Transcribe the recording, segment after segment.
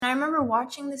I remember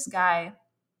watching this guy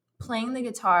playing the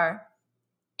guitar,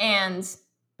 and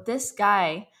this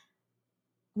guy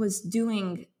was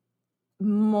doing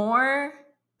more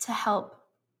to help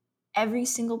every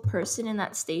single person in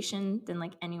that station than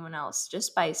like anyone else,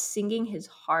 just by singing his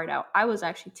heart out. I was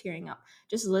actually tearing up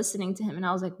just listening to him, and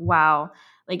I was like, wow,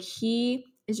 like he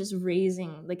is just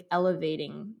raising, like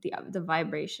elevating the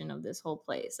vibration of this whole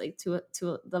place, like to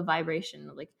the vibration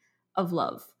like of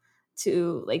love,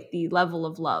 to like the level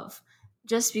of love,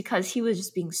 just because he was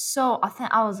just being so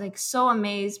authentic. I was like so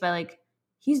amazed by like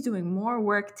he's doing more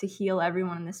work to heal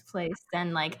everyone in this place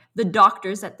than like the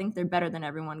doctors that think they're better than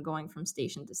everyone going from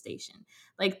station to station.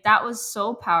 Like that was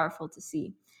so powerful to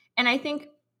see. And I think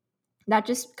that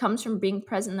just comes from being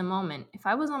present in the moment. If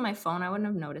I was on my phone, I wouldn't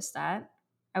have noticed that.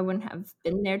 I wouldn't have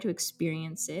been there to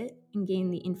experience it and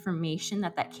gain the information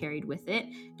that carried with it.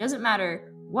 It doesn't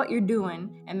matter what you're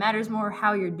doing, it matters more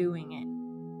how you're doing it.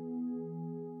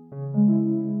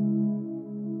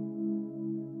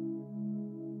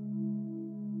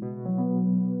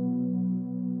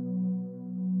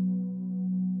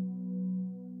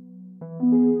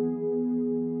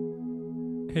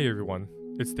 Hey everyone,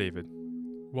 it's David.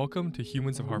 Welcome to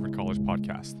Humans of Harvard College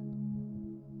podcast.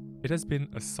 It has been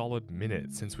a solid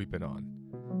minute since we've been on,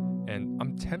 and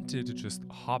I'm tempted to just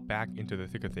hop back into the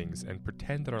thick of things and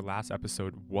pretend that our last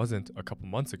episode wasn't a couple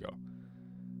months ago.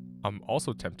 I'm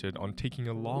also tempted on taking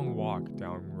a long walk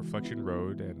down Reflection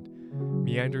Road and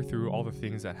meander through all the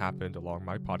things that happened along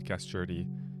my podcast journey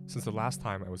since the last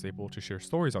time I was able to share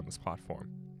stories on this platform.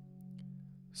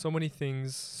 So many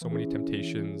things, so many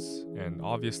temptations, and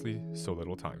obviously so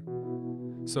little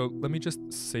time. So let me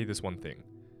just say this one thing.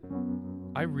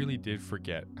 I really did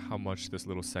forget how much this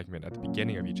little segment at the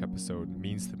beginning of each episode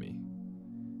means to me.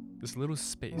 This little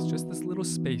space, just this little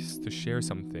space to share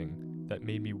something that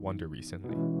made me wonder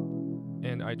recently.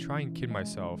 And I try and kid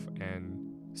myself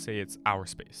and say it's our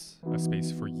space, a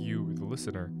space for you, the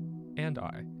listener, and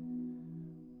I.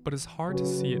 But it's hard to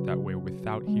see it that way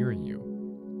without hearing you.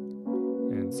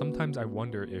 And sometimes I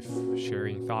wonder if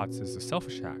sharing thoughts is a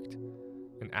selfish act,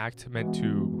 an act meant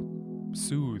to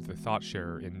soothe the thought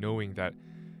sharer in knowing that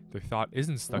the thought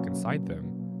isn't stuck inside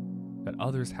them, that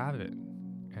others have it,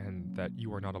 and that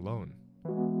you are not alone.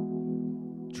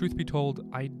 Truth be told,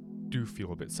 I do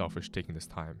feel a bit selfish taking this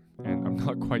time, and I'm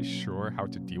not quite sure how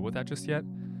to deal with that just yet.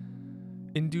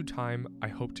 In due time, I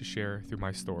hope to share through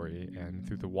my story and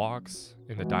through the walks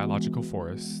in the dialogical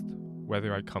forest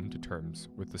whether I come to terms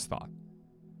with this thought.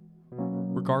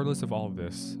 Regardless of all of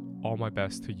this, all my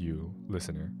best to you,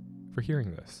 listener, for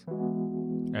hearing this.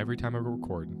 Every time I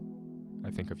record, I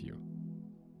think of you.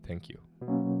 Thank you.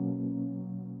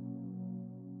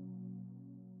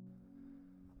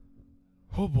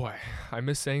 Oh boy, I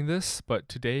miss saying this, but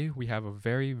today we have a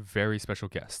very, very special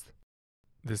guest.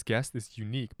 This guest is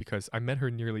unique because I met her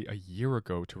nearly a year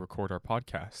ago to record our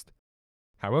podcast.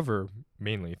 However,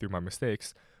 mainly through my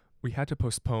mistakes, we had to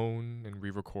postpone and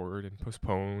re-record and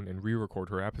postpone and re-record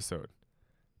her episode.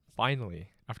 Finally,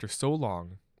 after so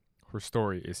long, her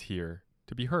story is here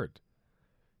to be heard.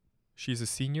 She's a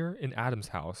senior in Adams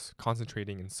House,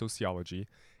 concentrating in sociology,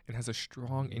 and has a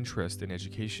strong interest in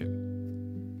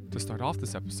education. To start off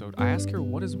this episode, I ask her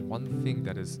what is one thing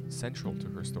that is central to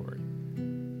her story,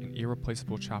 an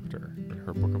irreplaceable chapter in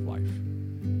her book of life.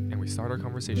 And we start our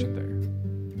conversation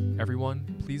there.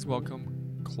 Everyone, please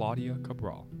welcome Claudia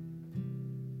Cabral.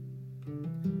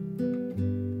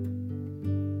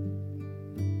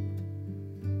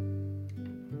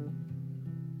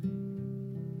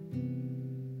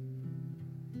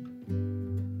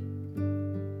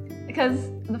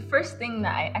 Because the first thing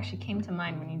that I actually came to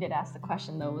mind when you did ask the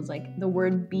question, though, was like the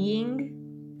word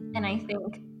being. And I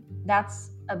think that's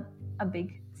a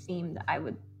big theme that I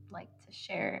would like to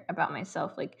share about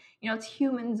myself. Like, you know, it's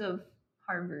humans of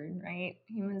Harvard, right?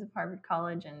 Humans of Harvard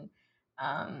College.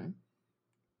 And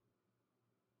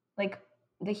like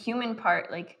the human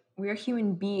part, like we're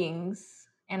human beings.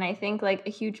 And I think like a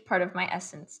huge part of my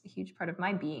essence, a huge part of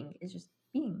my being is just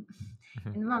being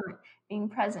in the moment, being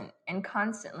present, and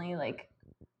constantly like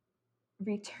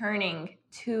returning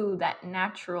to that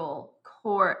natural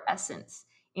core essence,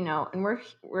 you know. And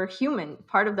we're human.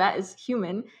 Part of that is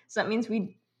human, so that means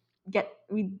we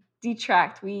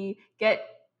detract, we get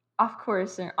off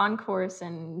course or on course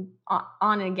and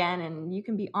on again, and you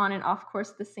can be on and off course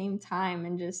at the same time.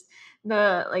 And just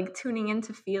the like tuning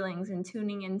into feelings and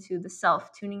tuning into the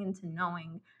self, tuning into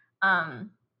knowing.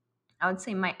 I would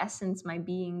say my essence, my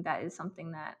being, that is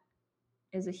something that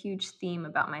is a huge theme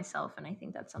about myself. And I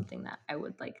think that's something that I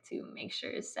would like to make sure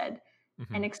is said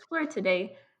and explore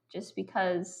today, just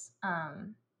because I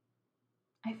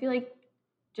feel like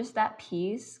just that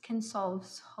piece can solve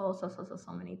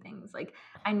so many things. Like,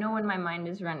 I know when my mind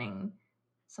is running,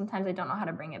 sometimes I don't know how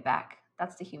to bring it back.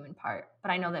 That's the human part.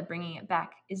 But I know that bringing it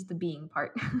back is the being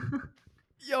part.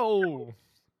 Yo,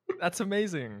 that's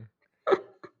amazing.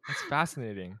 That's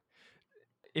fascinating.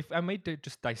 If I may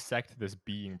just dissect this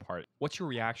being part, what's your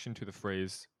reaction to the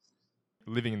phrase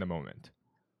living in the moment?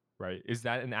 Right? Is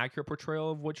that an accurate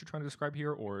portrayal of what you're trying to describe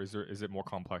here, or is it more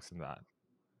complex than that?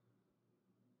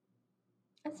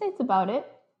 I'd say it's about it.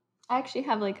 I actually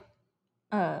have like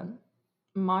a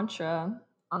mantra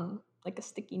on like a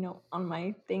sticky note on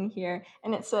my thing here,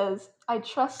 and it says, I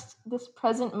trust this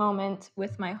present moment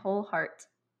with my whole heart.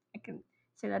 I can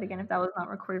say that again if that was not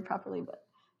recorded properly, but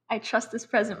I trust this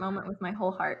present moment with my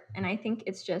whole heart. And I think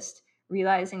it's just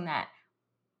realizing that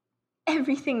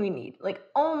everything we need, like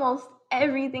almost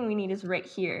everything we need, is right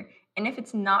here. And if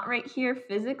it's not right here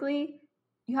physically,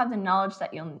 you have the knowledge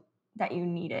that you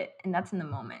need it, and that's in the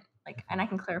moment. Like, and I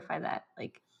can clarify that.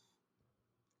 Like,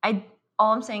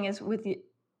 all I'm saying is with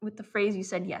the phrase you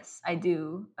said, yes, I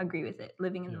do agree with it.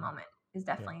 Living in the moment is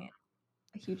definitely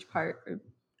a huge part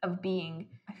of being.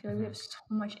 I feel like we have so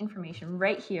much information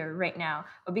right here, right now,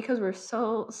 but because we're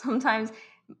sometimes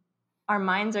our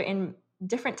minds are in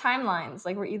different timelines.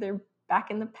 Like, we're either back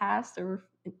in the past or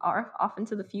are off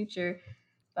into the future.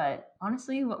 But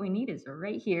honestly, what we need is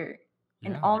right here,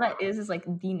 and all that is like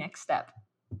the next step,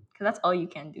 because that's all you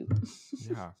can do.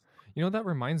 Yeah. That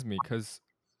reminds me, because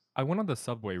I went on the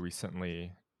subway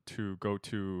recently to go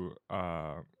to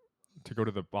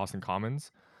the Boston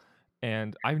Commons,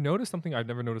 and I've noticed something I've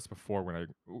never noticed before.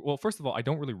 Well, first of all, I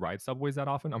don't really ride subways that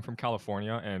often. I'm from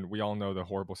California, and we all know the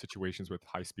horrible situations with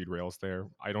high-speed rails there.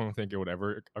 I don't think it would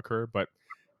ever occur, but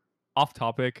off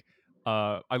topic,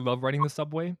 I love riding the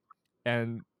subway,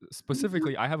 and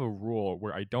specifically, I have a rule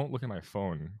where I don't look at my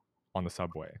phone on the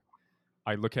subway.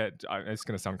 It's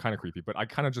going to sound kind of creepy, but I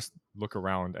kind of just look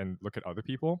around and look at other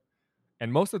people.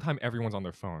 And most of the time, everyone's on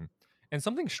their phone. And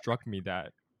something struck me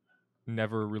that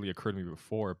never really occurred to me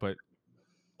before, but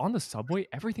on the subway,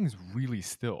 everything's really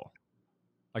still.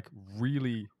 Like,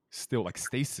 really still, like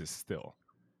stasis still.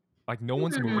 Like, no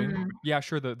one's moving. Yeah,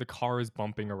 sure, the car is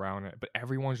bumping around it, but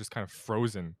everyone's just kind of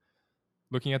frozen,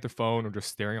 looking at their phone or just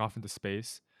staring off into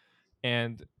space.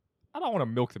 And I don't want to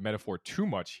milk the metaphor too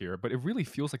much here, but it really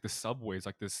feels like the subway is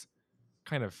like this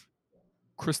kind of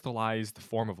crystallized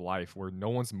form of life where no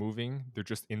one's moving. They're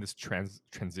just in this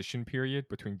transition period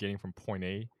between getting from point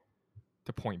A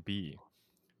to point B.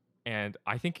 And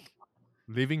I think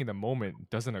living in the moment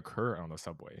doesn't occur on the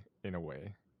subway in a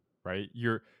way, right?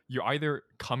 You're either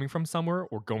coming from somewhere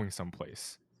or going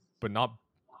someplace, but not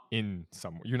in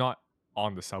somewhere. You're not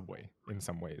on the subway in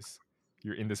some ways.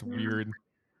 You're in this weird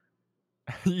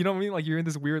you know what I mean? Like, you're in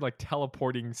this weird like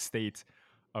teleporting state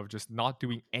of just not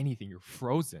doing anything. You're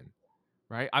frozen.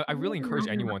 Right? I really encourage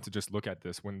anyone to just look at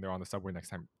this when they're on the subway next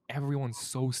time. Everyone's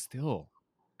so still.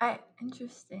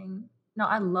 Interesting. No,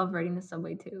 I love riding the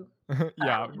subway too.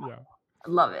 Yeah. I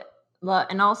love it.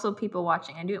 And also people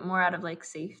watching. I do it more out of like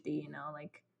safety,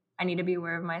 like I need to be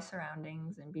aware of my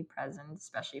surroundings and be present,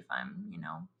 especially if I'm,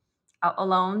 out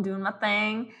alone doing my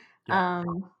thing. Yeah.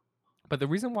 But the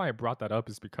reason why I brought that up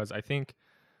is because I think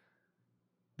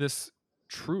this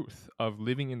truth of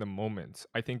living in the moment,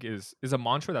 I think is a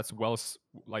mantra that's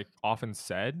often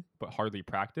said but hardly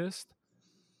practiced.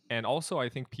 And also I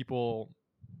think people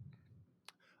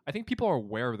are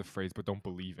aware of the phrase but don't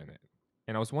believe in it.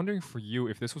 And I was wondering for you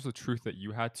if this was a truth that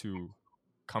you had to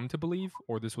come to believe,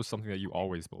 or this was something that you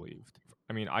always believed.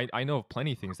 I mean, I know of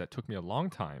plenty of things that took me a long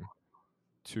time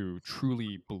to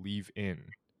truly believe in.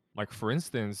 Like, for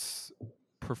instance,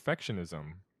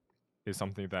 perfectionism is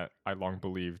something that I long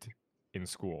believed in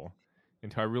school,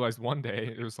 until I realized one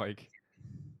day it was like,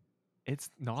 it's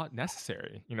not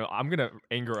necessary. I'm going to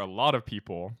anger a lot of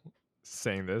people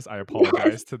saying this. I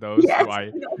apologize to those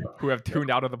who have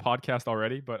tuned out of the podcast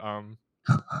already, but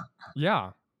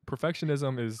yeah,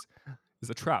 perfectionism is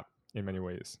a trap in many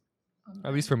ways,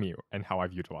 at least for me and how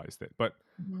I've utilized it. But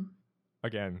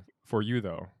again, for you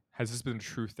though, has this been a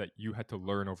truth that you had to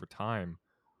learn over time,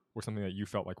 or something that you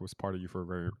felt like was part of you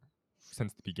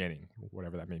since the beginning,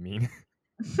 whatever that may mean?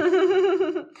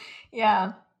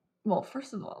 Yeah. Well,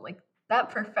 first of all, like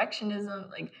that perfectionism,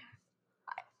 like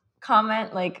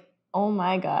comment, like, oh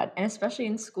my God. And especially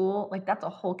in school, like that's a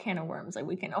whole can of worms. Like,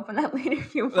 we can open that later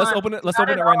if you want. Let's open it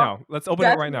right now. Let's open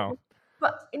it right now.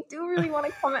 But I do really want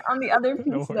to comment on the other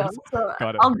piece though. So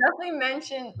Got it. I'll definitely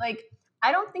mention, like,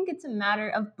 I don't think it's a matter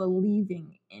of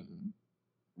believing in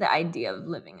the idea of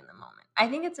living in the moment. I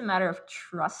think it's a matter of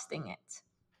trusting it,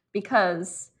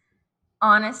 because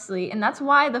Honestly, and that's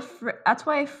why that's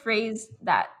why I phrased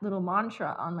that little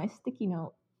mantra on my sticky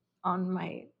note on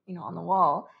my, on the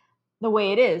wall the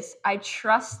way it is. I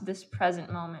trust this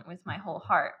present moment with my whole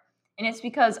heart. And it's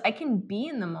because I can be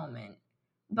in the moment,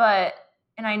 but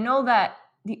and I know that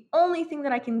the only thing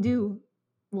that I can do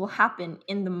will happen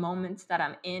in the moments that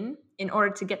I'm in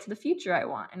order to get to the future I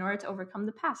want, in order to overcome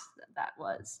the past that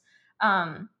was.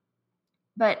 Um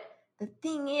but the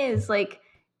thing is, like,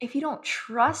 if you don't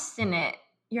trust in it,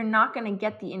 you're not going to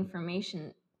get the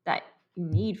information that you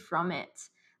need from it.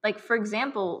 Like, for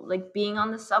example, like being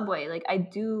on the subway, like I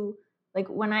do, like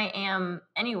when I am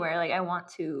anywhere, like I want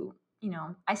to,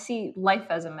 I see life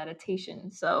as a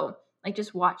meditation. So, like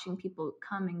just watching people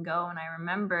come and go. And I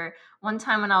remember one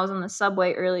time when I was on the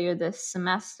subway earlier this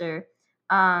semester,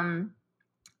 um,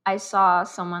 I saw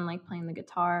someone like playing the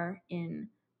guitar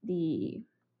the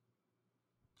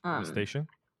The um station?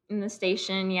 in the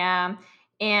station, yeah.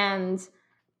 And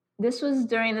this was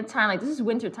during the time, like this is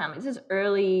winter time. This is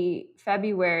early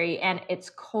February and it's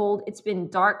cold. It's been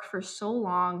dark for so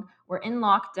long. We're in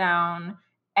lockdown.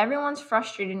 Everyone's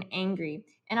frustrated and angry.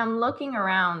 And I'm looking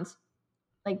around,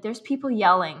 like there's people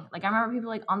yelling. Like I remember people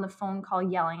like on the phone call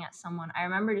yelling at someone. I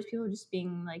remember just people just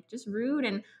being like just rude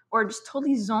and or just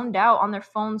totally zoned out on their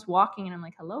phones walking. And I'm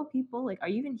like, hello, people, like, are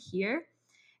you even here?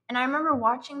 And I remember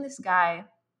watching this guy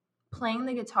playing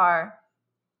the guitar,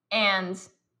 and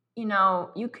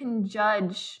you can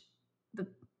judge the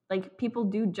like people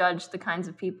do judge the kinds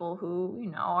of people who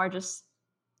are just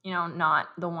not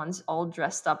the ones all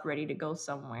dressed up ready to go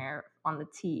somewhere on the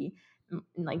tee, and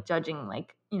like judging,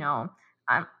 like I'm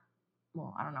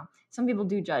well, I don't know, some people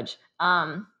do judge.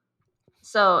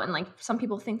 So, and like some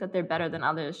people think that they're better than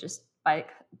others just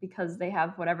because they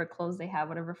have whatever clothes they have,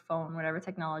 whatever phone, whatever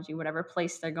technology, whatever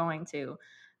place they're going to.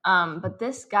 But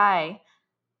this guy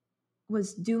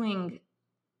was doing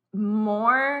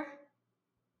more,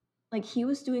 like he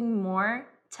was doing more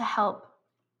to help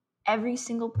every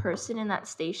single person in that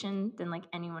station than like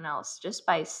anyone else, just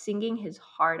by singing his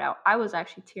heart out. I was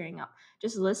actually tearing up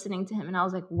just listening to him, and I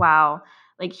was like, wow,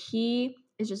 like he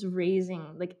is just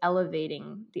raising, like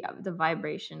elevating the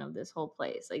vibration of this whole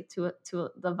place, like to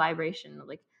the vibration of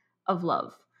like of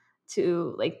love,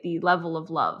 to like the level of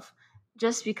love,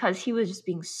 just because he was just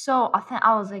being so authentic.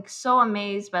 I was like so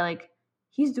amazed by like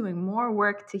he's doing more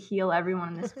work to heal everyone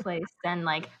in this place than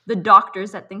like the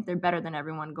doctors that think they're better than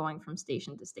everyone going from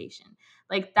station to station.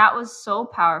 Like that was so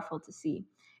powerful to see.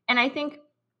 And I think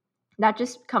that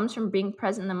just comes from being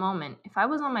present in the moment. If I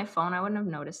was on my phone, I wouldn't have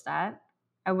noticed that.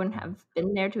 I wouldn't have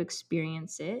been there to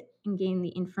experience it and gain the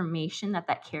information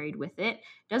that carried with it.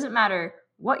 It doesn't matter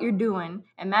what you're doing,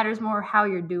 it matters more how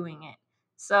you're doing it.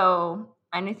 So,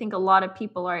 and I think a lot of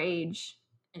people our age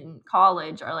in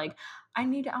college are like, I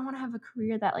want to have a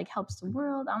career that like helps the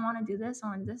world. I want to do this. I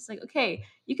want to do this. Like, okay,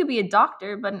 you could be a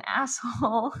doctor, but an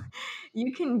asshole.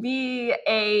 You can be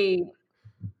a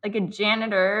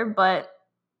janitor, but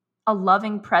a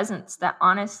loving presence that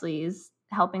honestly is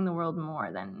helping the world more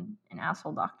than an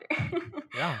asshole doctor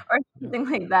Yeah. or Yeah. something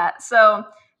like that. So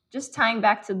just tying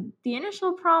back to the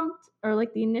initial prompt, or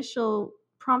like the initial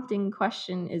prompting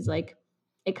question, is like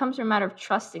it comes from a matter of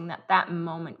trusting that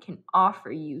moment can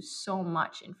offer you so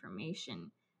much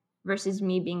information versus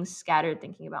me being scattered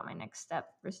thinking about my next step,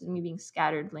 versus me being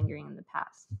scattered lingering in the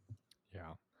past.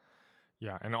 Yeah.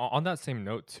 Yeah. And on that same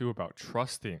note, too, about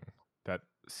trusting that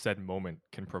said moment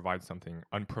can provide something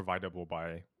unprovidable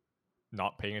by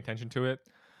not paying attention to it.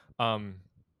 Um,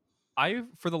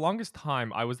 for the longest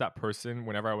time, I was that person.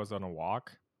 Whenever I was on a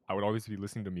walk, I would always be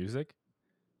listening to music.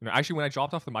 Actually, when I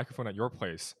dropped off the microphone at your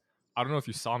place, I don't know if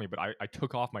you saw me, but I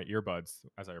took off my earbuds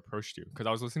as I approached you because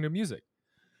I was listening to music.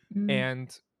 Mm.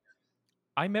 And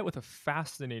I met with a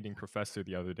fascinating professor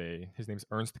the other day. His name's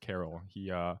Ernst Carroll.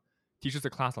 He teaches a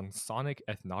class on sonic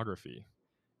ethnography,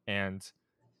 and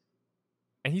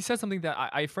he said something that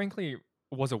I frankly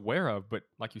was aware of, but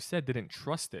like you said, didn't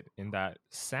trust it. In that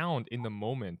sound in the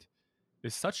moment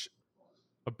is such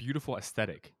a beautiful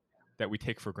aesthetic that we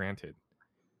take for granted.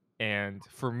 And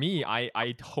for me,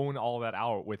 I tone all that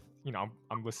out with,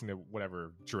 I'm listening to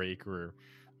whatever Drake or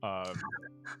I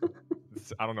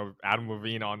don't know, Adam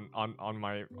Levine on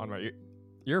my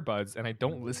earbuds, and I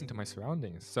don't listen to my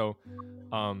surroundings. So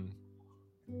um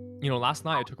last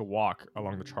night I took a walk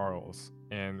along the Charles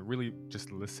and really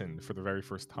just listened for the very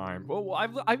first time. Well,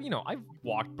 I've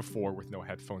walked before with no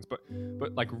headphones, but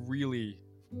like really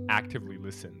actively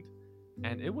listened,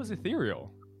 and it was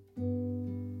ethereal.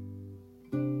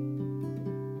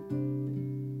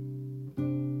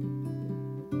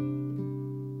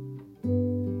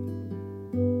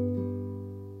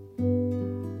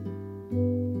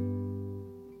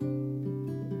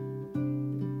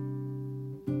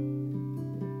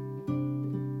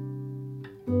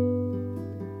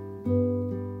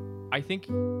 I think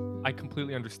I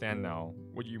completely understand now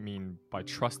what you mean by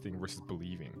trusting versus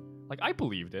believing. Like, I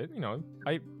believed it,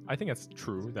 I think it's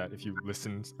true that if you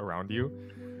listen around you,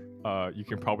 you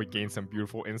can probably gain some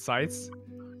beautiful insights.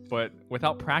 But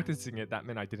without practicing it, that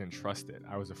meant I didn't trust it.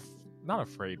 I was not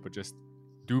afraid, but just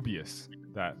dubious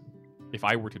that if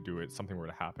I were to do it, something were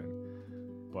to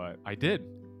happen. But I did,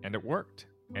 and it worked.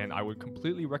 And I would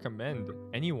completely recommend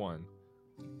anyone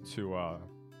to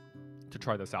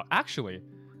try this out. Actually,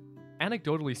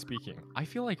 anecdotally speaking, I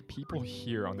feel like people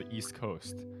here on the East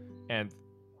Coast, and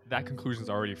that conclusion is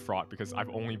already fraught because I've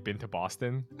only been to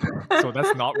Boston, so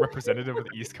that's not representative of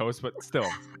the East Coast, but still,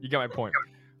 you get my point.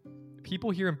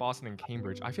 People here in Boston and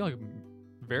Cambridge, I feel like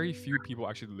very few people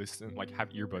actually listen, like have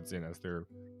earbuds in as they're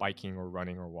biking or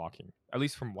running or walking, at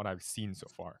least from what I've seen so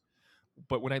far.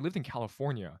 But when I lived in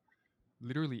California,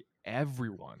 literally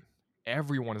everyone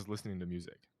is listening to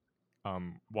music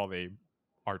while they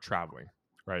are traveling,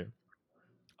 right?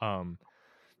 Um,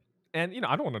 and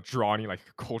I don't want to draw any like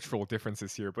cultural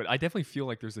differences here, but I definitely feel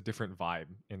like there's a different vibe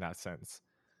in that sense.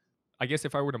 I guess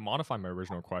if I were to modify my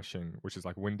original question, which is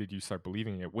like, when did you start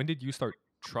believing it? When did you start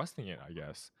trusting it? I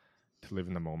guess to live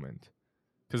in the moment,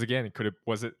 because again,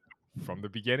 was it from the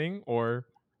beginning, or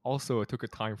also it took a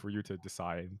time for you to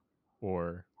decide,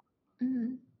 or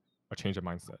Mhm. a change of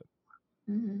mindset.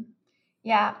 Mhm.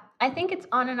 Yeah, I think it's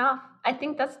on and off. I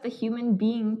think that's the human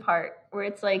being part, where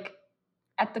it's like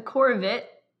at the core of it,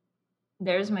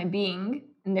 there's my being,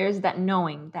 and there's that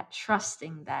knowing, that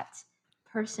trusting, that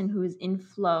person who is in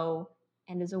flow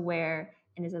and is aware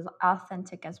and is as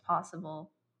authentic as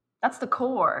possible. That's the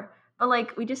core. But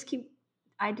like we just keep,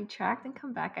 I detract and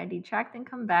come back, I detract and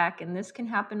come back, and this can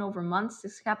happen over months,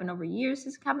 this can happen over years,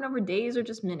 this can happen over days or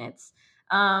just minutes.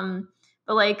 But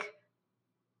like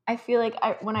I feel like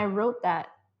when I wrote that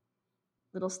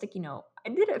little sticky note, I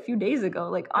did it a few days ago.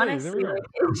 Like Hey, there we honestly, go. like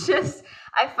it's just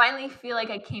I finally feel like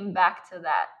I came back to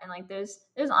that. And like there's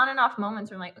on and off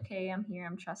moments where I'm like, okay, I'm here,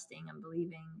 I'm trusting, I'm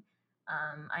believing.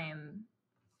 I am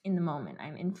in the moment,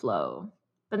 I'm in flow.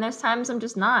 But there's times I'm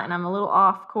just not, and I'm a little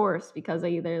off course because I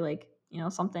either like,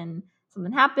 something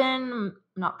happened, I'm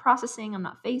not processing, I'm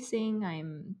not facing,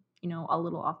 I'm, a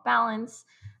little off balance.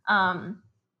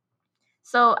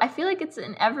 So I feel like it's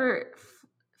an ever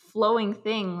flowing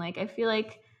thing. Like I feel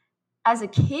like as a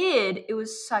kid, it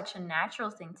was such a natural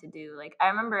thing to do. Like I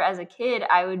remember as a kid,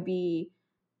 I would be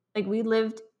like, we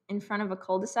lived in front of a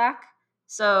cul-de-sac.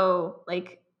 So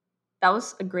like that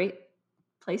was a great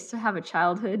place to have a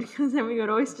childhood because then we would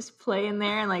always just play in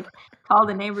there and like call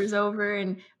the neighbors over.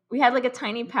 And we had like a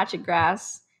tiny patch of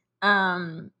grass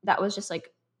that was just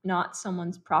like not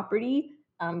someone's property,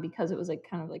 because it was like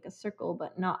kind of like a circle,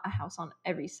 but not a house on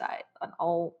every side, on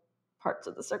all parts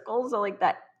of the circle. So like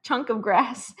that chunk of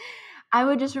grass, I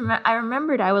would just remember. I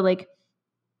remembered I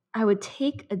would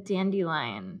take a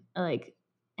dandelion, like,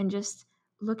 and just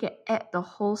look at the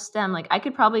whole stem. Like I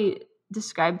could probably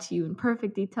describe to you in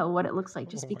perfect detail what it looks like,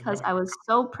 just Oh my because god. I was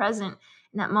so present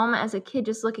in that moment as a kid,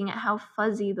 just looking at how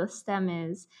fuzzy the stem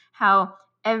is, how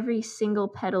every single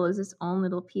petal is its own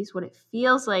little piece, what it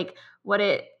feels like, what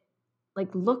it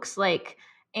like looks like,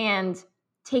 and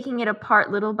taking it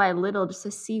apart little by little just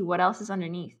to see what else is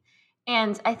underneath.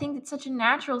 And I think it's such a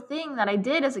natural thing that I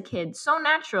did as a kid, so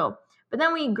natural. But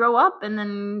then we grow up and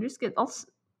then just get for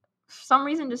some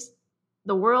reason, just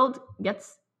the world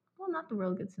gets, well, not the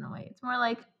world gets in the way. It's more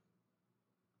like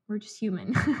we're just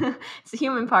human. It's the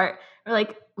human part. We're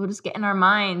like, we'll just get in our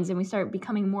minds and we start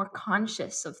becoming more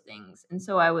conscious of things. And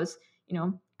so I was,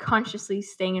 consciously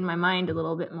staying in my mind a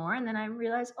little bit more. And then I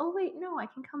realized, oh, wait, no, I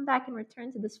can come back and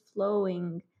return to this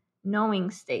flowing,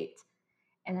 knowing state.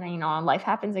 And then, life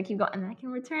happens, I keep going, and then I can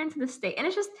return to the state. And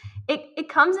it's just, it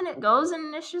comes and it goes,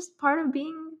 and it's just part of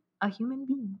being a human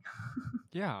being.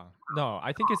 Yeah. No,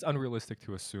 I think it's unrealistic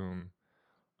to assume,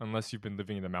 unless you've been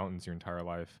living in the mountains your entire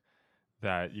life,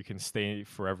 that you can stay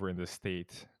forever in this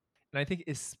state. And I think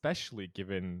especially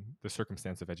given the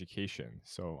circumstance of education.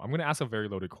 So I'm going to ask a very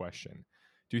loaded question.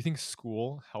 Do you think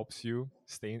school helps you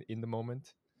stay in the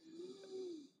moment?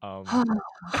 Um,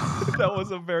 that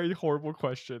was a very horrible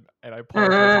question, and I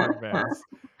apologize in advance.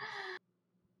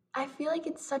 I feel like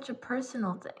it's such a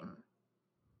personal thing.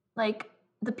 Like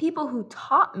the people who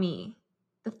taught me,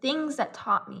 the things that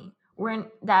taught me were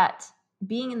that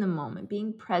being in the moment,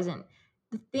 being present,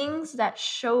 the things that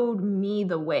showed me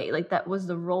the way, like that was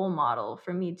the role model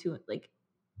for me to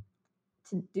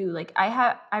do. Like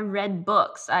I read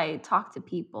books, I talk to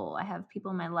people, I have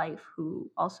people in my life who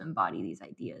also embody these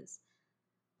ideas.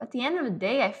 But at the end of the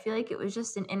day, I feel like it was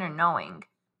just an inner knowing.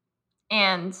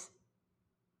 And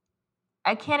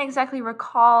I can't exactly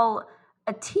recall a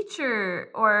a teacher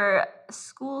or a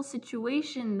school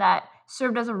situation that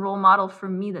served as a role model for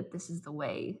me that this is the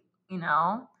way, you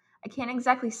know? I can't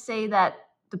exactly say that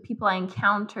the people I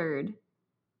encountered,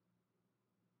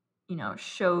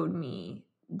 showed me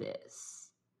this.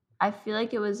 I feel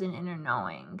like it was an inner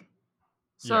knowing.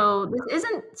 So this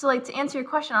isn't so like to answer your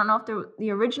question, I don't know if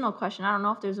the original question, I don't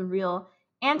know if there's a real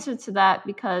answer to that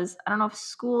because I don't know if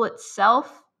school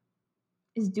itself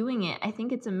is doing it. I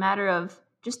think it's a matter of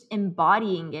just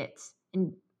embodying it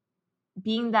and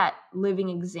being that living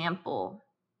example.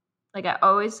 Like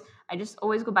I just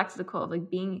always go back to the quote of like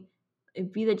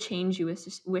be the change you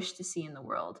wish to see in the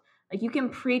world. Like you can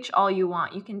preach all you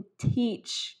want, you can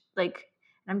teach, like,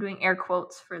 and I'm doing air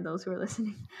quotes for those who are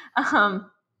listening.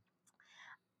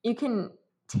 You can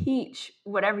teach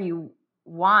whatever you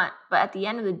want, but at the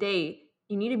end of the day,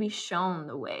 you need to be shown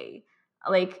the way.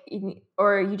 Like,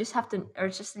 or you just have to, or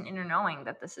it's just an inner knowing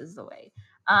that this is the way.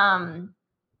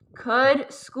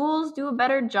 Could schools do a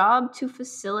better job to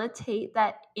facilitate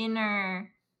that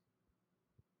inner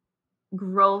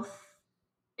growth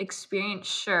experience?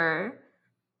 Sure.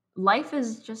 Life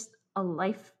is just a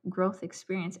life growth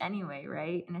experience anyway,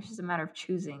 right? And it's just a matter of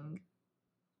choosing,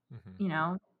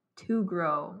 to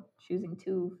grow, choosing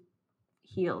to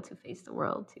heal, to face the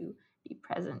world, to be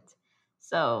present.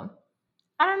 So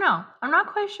I don't know. I'm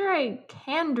not quite sure I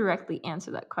can directly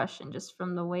answer that question just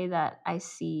from the way that I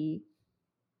see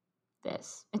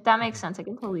this. If that makes sense, I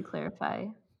can totally clarify.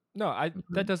 No,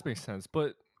 that does make sense.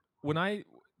 But the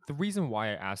reason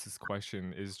why I asked this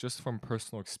question is just from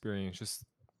personal experience. Just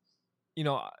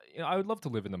I would love to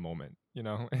live in the moment.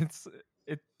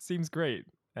 It seems great,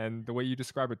 and the way you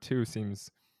describe it too seems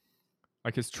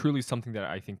like it's truly something that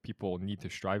I think people need to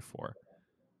strive for.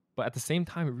 But at the same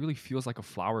time, it really feels like a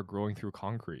flower growing through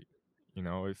concrete.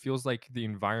 It feels like the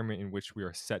environment in which we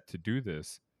are set to do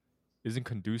this isn't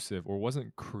conducive or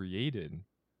wasn't created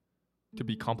to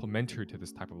be complementary to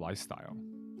this type of lifestyle.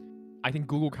 I think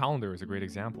Google Calendar is a great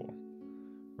example,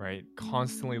 right?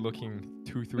 Constantly looking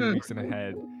 2-3 weeks in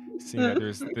ahead, seeing that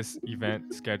there's this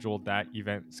event scheduled, that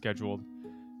event scheduled.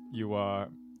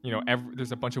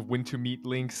 There's a bunch of when to meet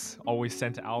links always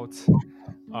sent out.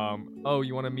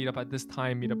 You want to meet up at this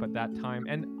time, meet up at that time.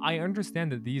 And I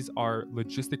understand that these are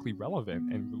logistically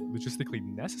relevant and logistically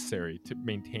necessary to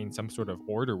maintain some sort of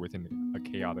order within a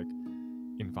chaotic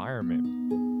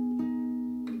environment.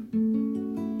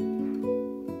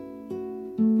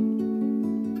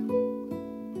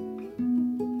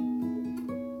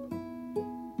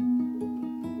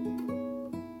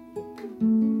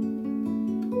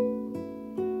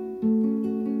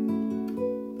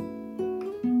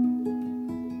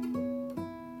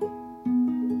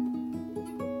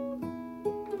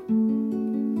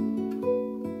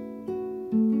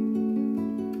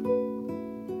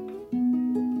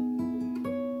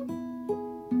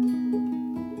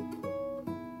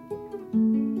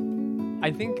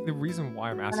 I think the reason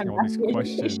why I'm asking all these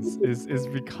questions is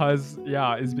because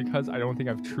I don't think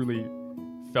I've truly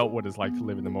felt what it's like to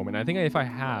live in the moment. I think if I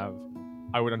have,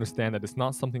 I would understand that it's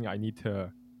not something I need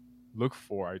to look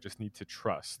for. I just need to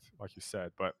trust, like you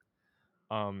said. But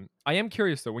I am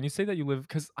curious though, when you say that you live,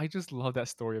 because I just love that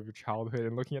story of your childhood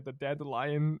and looking at the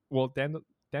dandelion. Well,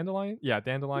 dandelion, yeah,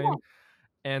 dandelion.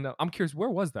 Yeah. And I'm curious, where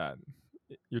was that?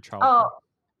 Your childhood? Oh,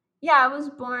 yeah, I was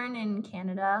born in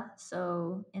Canada,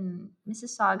 so in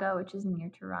Mississauga, which is near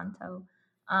Toronto.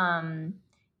 And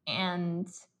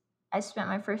I spent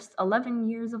my first 11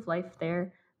 years of life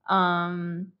there.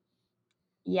 Yeah,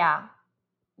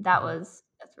 that's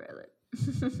where I live.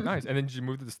 Nice. And then did you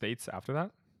move to the States after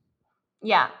that?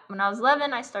 Yeah, when I was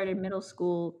 11, I started middle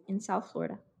school in South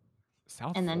Florida.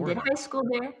 And then did high school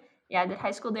there. Yeah, I did high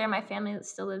school there. My family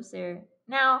still lives there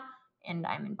now, and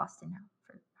I'm in Boston now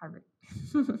for Harvard.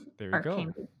 There you go.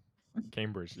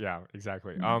 Cambridge. Yeah,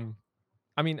 exactly. I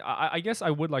mean, I guess I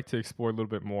would like to explore a little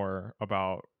bit more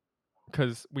about,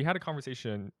 because we had a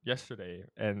conversation yesterday,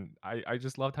 and I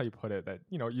just loved how you put it, that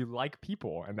you like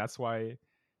people, and that's why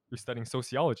you're studying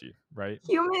sociology, right?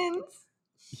 Humans.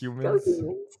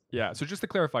 Yeah. So just to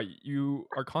clarify, you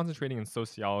are concentrating in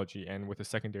sociology and with a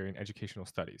secondary in educational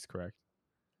studies, correct?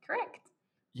 Correct.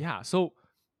 Yeah. So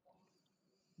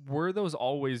were those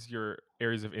always your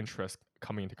areas of interest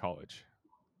coming into college?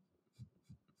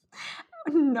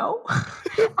 No,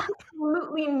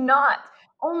 absolutely not.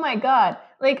 Oh my God.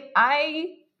 Like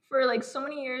for like so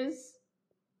many years.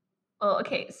 Well,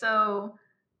 okay, so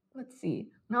let's see.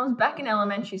 When I was back in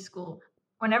elementary school,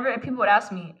 whenever people would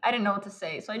ask me, I didn't know what to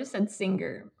say. So I just said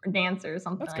singer or dancer or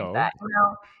something like that.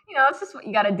 It's just what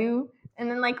you got to do. And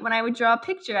then like when I would draw a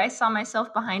picture, I saw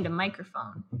myself behind a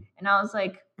microphone. And I was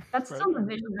like, that's Right. still the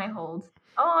vision I hold.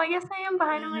 Oh, I guess I am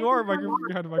behind a You are microphone.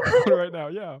 behind a microphone right now.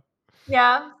 Yeah.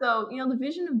 Yeah. So, the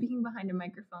vision of being behind a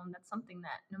microphone, that's something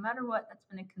that no matter what, that's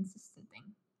been a consistent thing,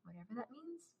 whatever that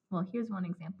means. Well, here's one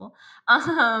example.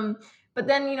 But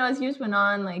then, as years went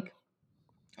on, like,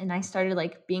 and I started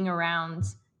like being around,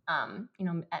 I'm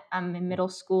in middle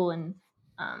school in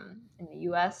the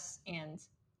US, and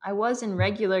I was in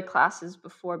regular classes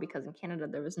before because in Canada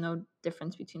there was no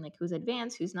difference between like who's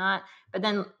advanced, who's not. But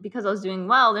then because I was doing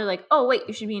well, they're like, oh, wait,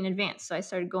 you should be in advanced. So I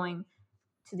started going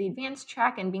to the advanced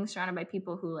track and being surrounded by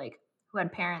people who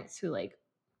had parents who like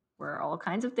were all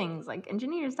kinds of things like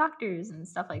engineers, doctors, and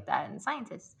stuff like that, and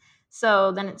scientists.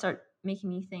 So then it started making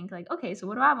me think like, okay, so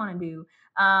what do I want to do?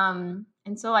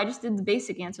 And so I just did the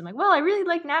basic answer. I'm like, well, I really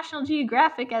like National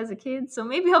Geographic as a kid, so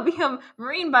maybe I'll become a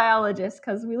marine biologist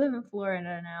because we live in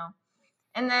Florida now.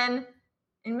 And then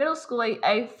in middle school,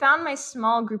 I found my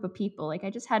small group of people. Like I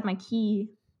just had my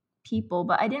key people,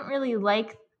 but I didn't really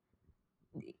like.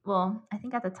 Well, I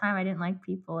think at the time I didn't like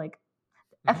people. Like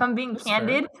if I'm being That's fair.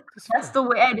 candid, that's the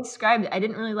way I described it. I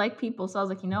didn't really like people. So I was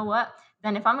like, you know what?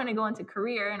 Then if I'm going to go into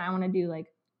career and I want to do like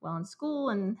well in school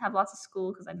and have lots of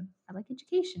school because I like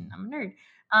education, I'm a nerd.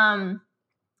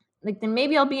 Like then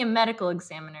maybe I'll be a medical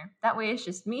examiner. That way it's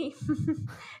just me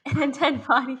and a dead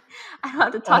body. I don't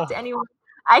have to talk to anyone.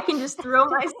 I can just throw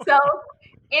myself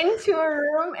into a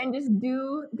room and just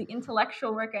do the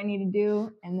intellectual work I need to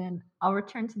do, and then I'll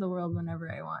return to the world whenever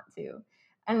I want to.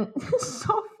 And it's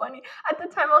so funny. At the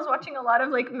time, I was watching a lot of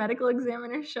like medical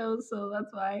examiner shows, so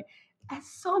that's why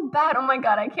it's so bad. Oh my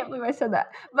god, I can't believe I said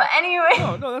that. But anyway,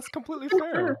 No, that's completely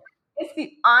fair. it's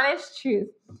the honest truth.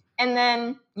 And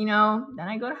then then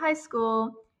I go to high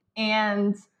school,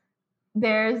 and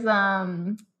there's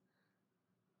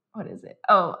what is it?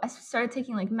 Oh, I started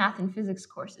taking like math and physics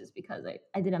courses because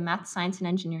I did a math, science, and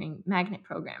engineering magnet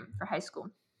program for high school.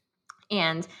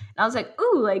 And I was like,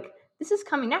 ooh, like this is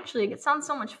coming naturally. Like, it sounds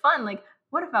so much fun. Like,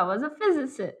 what if I was a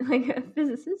physicist? Like a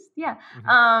physicist? Yeah.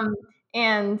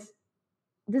 And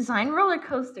design roller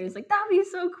coasters. Like that'd be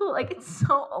so cool. Like it's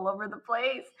so all over the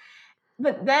place.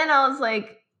 But then I was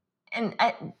like, and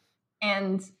I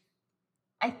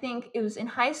think it was in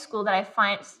high school that I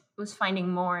was finding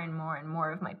more and more and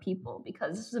more of my people,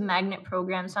 because this is a magnet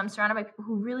program. So I'm surrounded by people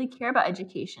who really care about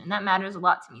education, and that matters a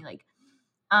lot to me. Like,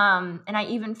 and I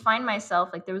even find myself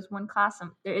like there is one class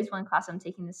I'm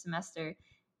taking this semester,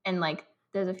 and like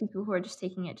there's a few people who are just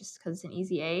taking it just because it's an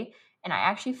easy A. And I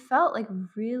actually felt like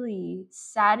really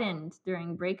saddened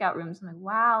during breakout rooms. I'm like,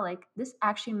 wow, like this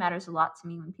actually matters a lot to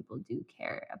me when people do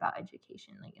care about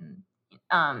education. Like,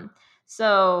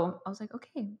 so I was like,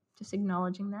 okay, just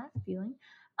acknowledging that feeling.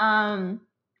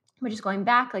 But just going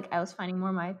back, like I was finding more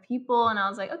of my people, and I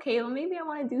was like, okay, well maybe I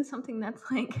want to do something that's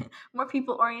like more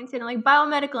people oriented, and like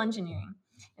biomedical engineering.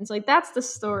 And so like that's the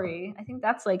story. I think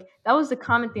that's like that was the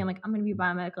common thing. I'm like, I'm gonna be a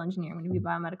biomedical engineer. I'm gonna be a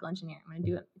biomedical engineer. I'm gonna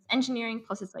do it. It's engineering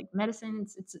plus it's like medicine.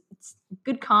 It's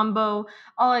good combo,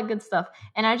 all that good stuff.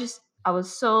 And I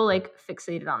was so like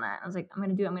fixated on that. I was like, I'm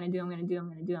gonna do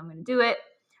it.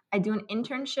 I do an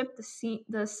internship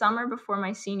the summer before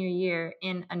my senior year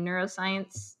in a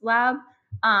neuroscience lab.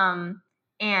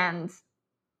 And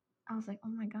I was like, oh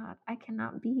my god, I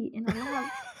cannot be in a lab.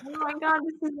 Oh my god,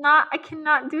 I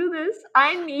cannot do this.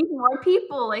 I need more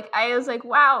people. Like I was like,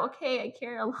 wow, okay, I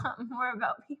care a lot more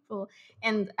about people.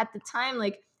 And at the time,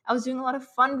 like I was doing a lot of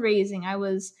fundraising. I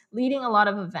was leading a lot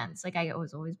of events. Like I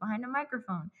was always behind a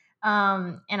microphone.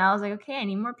 And I was like, okay, I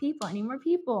need more people.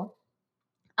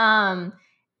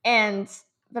 And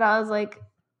but I was like,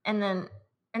 and then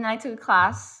I took a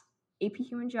class, AP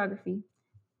Human Geography,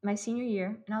 my senior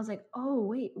year, and I was like, oh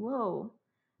wait, whoa,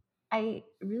 I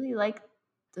really like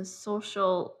the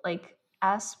social like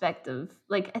aspect of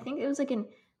like I think it was like there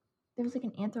was like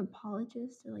an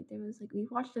anthropologist, or like there was like we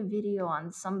watched a video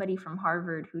on somebody from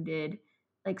Harvard who did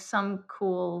like some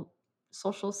cool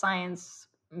social science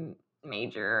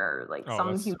major, or like some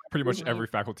That's pretty much every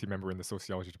faculty member in the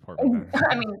sociology department then.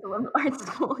 I mean, it's a liberal arts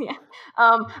school, yeah.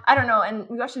 I don't know. And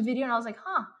we watched the video, and I was like,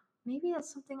 huh, maybe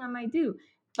that's something I might do.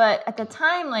 But at the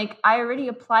time, like, I already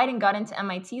applied and got into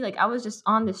MIT. Like, I was just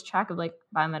on this track of like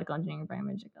biomedical engineering.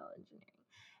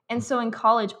 And so in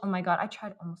college, oh my god, I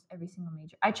tried almost every single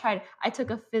major. I took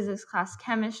a physics class,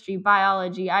 chemistry,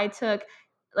 biology. I took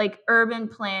like urban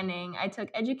planning. I took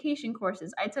education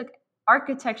courses. I took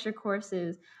architecture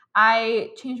courses.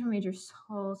 I changed my major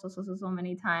so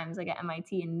many times, like at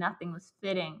MIT, and nothing was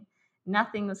fitting.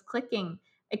 Nothing was clicking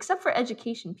except for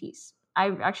education piece.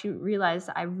 I actually realized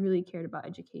that I really cared about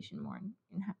education more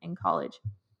in college.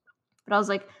 But I was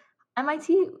like,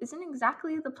 MIT isn't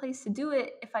exactly the place to do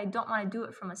it if I don't want to do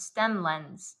it from a STEM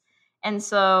lens. And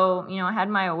so, I had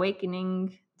my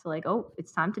awakening to like, oh,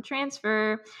 it's time to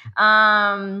transfer.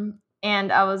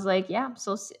 And I was like, yeah.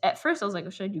 So at first I was like,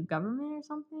 oh, should I do government or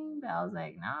something? But I was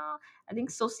like, no, I think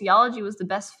sociology was the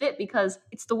best fit because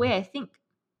it's the way I think.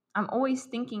 I'm always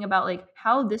thinking about like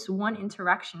how this one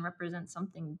interaction represents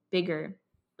something bigger.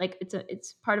 Like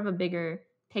it's part of a bigger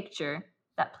picture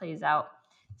that plays out.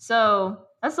 So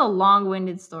that's a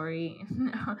long-winded story.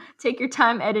 Take your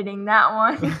time editing that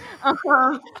one.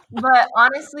 But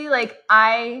honestly, like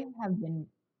I've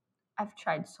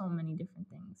tried so many different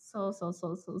things.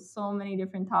 So many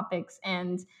different topics.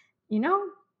 And you know,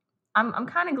 I'm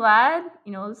kind of glad,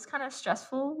 it's kind of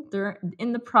stressful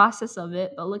in the process of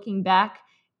it, but looking back,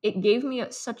 it gave me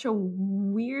such a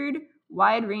weird,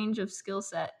 wide range of skill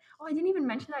set. Oh, I didn't even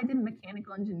mention I did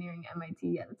mechanical engineering at MIT.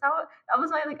 Yeah, that was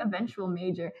my like eventual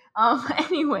major.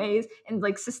 Anyways, and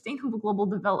like sustainable global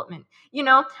development,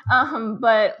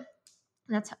 but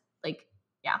that's like,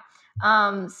 yeah.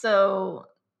 So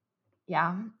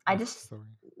yeah, I That's the just story.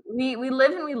 we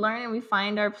live and we learn and we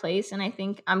find our place, and I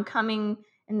think I'm coming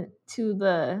to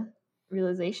the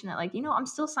realization that like, I'm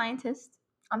still a scientist,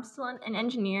 I'm still an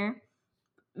engineer,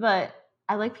 but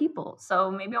I like people, so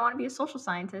maybe I want to be a social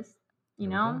scientist, There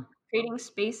we go. creating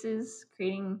spaces,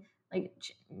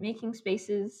 making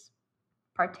spaces,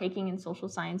 partaking in social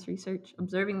science research,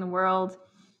 observing the world,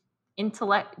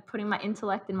 putting my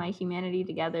intellect and my humanity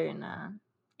together in an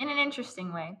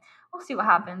interesting way. We'll see what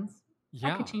happens.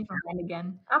 I could Yeah. change my mind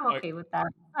again. I'm I, okay with that.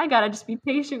 I gotta just be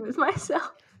patient with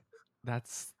myself.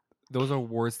 that's those are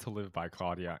words to live by,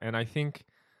 Claudia. And I think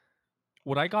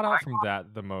what I got out from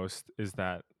that the most is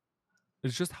that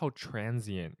it's just how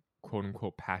transient quote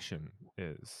unquote passion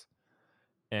is.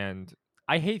 And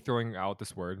I hate throwing out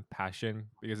this word passion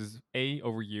because it's A,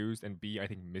 overused, and B, I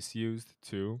think misused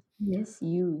too.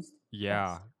 Misused.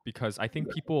 Yeah, Yes. because I think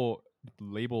people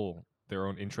label their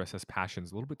own interests as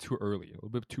passions a little bit too early, a little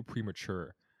bit too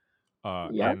premature. Uh,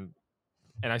 Yep. and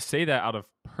and I say that out of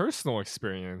personal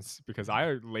experience because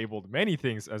I labeled many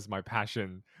things as my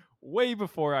passion way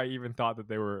before I even thought that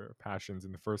they were passions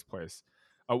in the first place.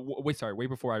 Way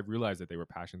before I realized that they were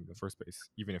passions in the first place,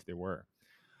 even if they were.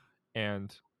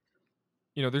 And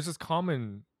there's this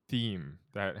common theme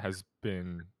that has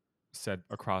been said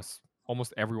across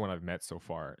almost everyone I've met so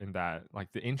far, in that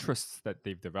like the interests that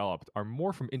they've developed are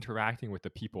more from interacting with the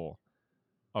people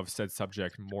of said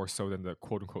subject more so than the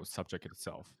quote unquote subject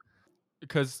itself.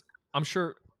 Because I'm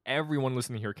sure everyone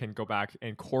listening here can go back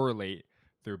and correlate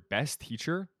their best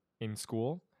teacher in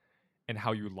school and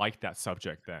how you like that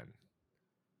subject then.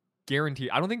 Guaranteed.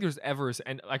 I don't think there's ever,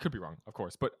 and I could be wrong, of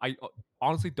course, but I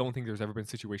honestly don't think there's ever been a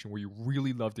situation where you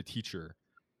really loved a teacher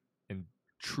and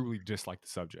truly dislike the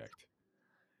subject.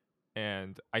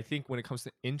 And I think when it comes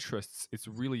to interests, it's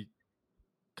really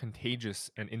contagious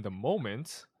and in the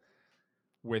moment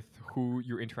with who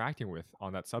you're interacting with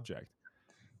on that subject.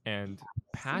 And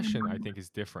passion, I think, is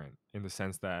different in the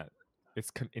sense that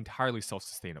it's entirely self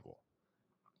sustainable.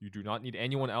 You do not need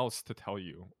anyone else to tell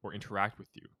you or interact with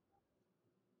you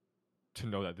to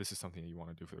know that this is something that you want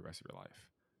to do for the rest of your life.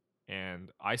 And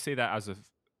I say that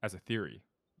as a theory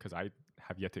because I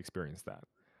have yet to experience that.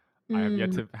 I have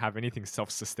yet Mm. to have anything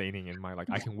self-sustaining in my, like,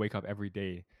 I can wake up every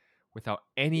day without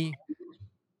any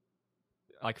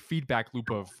like feedback loop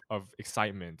of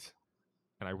excitement,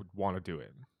 and I would want to do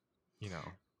it. You know.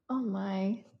 Oh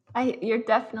my. You're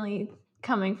definitely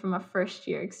coming from a first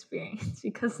year experience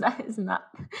because that is not,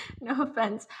 no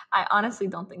offense. I honestly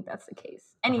don't think that's the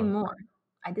case Uh-huh. anymore.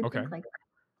 I did Okay. think like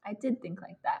that. I did think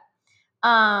like that.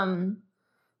 Um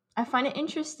I find it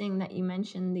interesting that you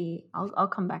mentioned I'll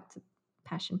come back to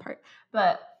passion part,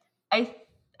 but I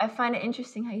I find it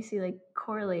interesting how you see like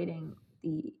correlating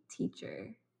the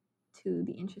teacher to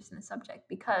the interest in the subject,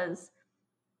 because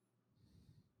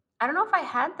I don't know if I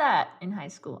had that in high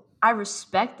school. I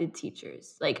respected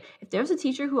teachers. Like if there was a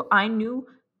teacher who I knew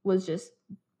was just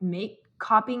make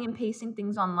copying and pasting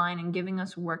things online and giving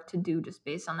us work to do just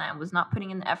based on that and was not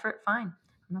putting in the effort, fine.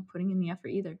 I'm not putting in the effort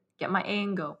either. Get my A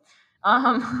and go.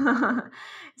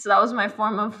 So that was my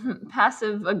form of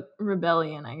passive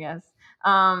rebellion, I guess.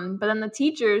 But then the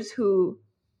teachers who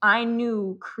I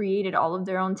knew created all of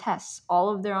their own tests, all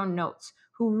of their own notes,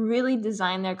 who really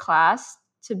designed their class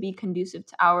to be conducive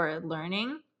to our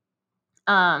learning,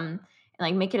 and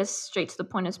like make it as straight to the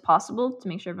point as possible to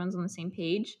make sure everyone's on the same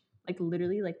page. Like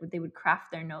literally, like they would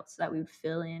craft their notes so that we would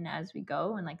fill in as we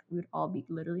go, and like we would all be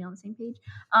literally on the same page.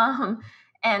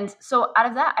 And so out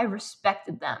of that, I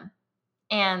respected them,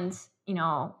 and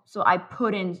so I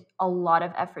put in a lot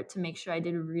of effort to make sure I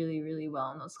did really, really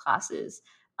well in those classes,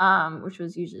 which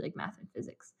was usually like math and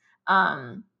physics.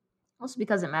 also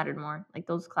because it mattered more. Like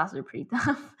those classes are pretty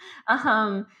tough.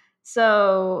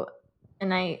 So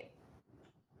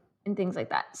and things like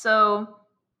that. So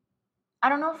I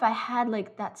don't know if I had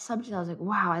like that subject. I was like,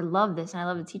 wow, I love this and I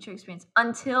love the teacher experience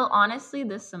until honestly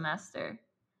this semester,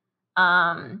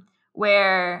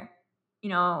 where, you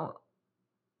know,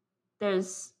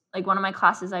 there's like one of my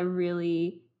classes I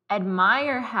really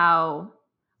admire how,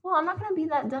 well, I'm not going to be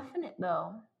that definite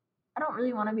though. I don't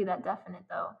really want to be that definite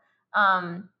though.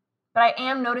 But I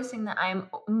am noticing that I'm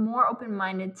more open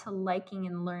minded to liking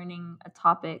and learning a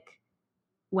topic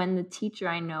when the teacher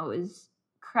I know is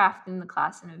crafting the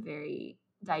class in a very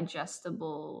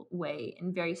digestible way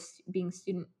and very being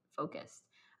student focused.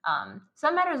 So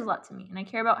that matters a lot to me, and I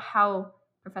care about how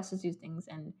professors do things.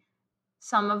 And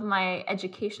some of my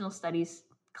educational studies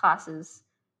classes,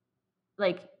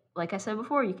 like I said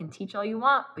before, you can teach all you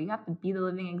want, but you have to be the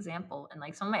living example. And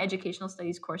like some of my educational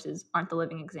studies courses aren't the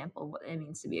living example of what it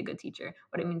means to be a good teacher,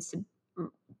 what it means to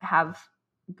have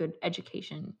good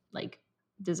education, like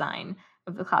design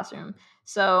of the classroom.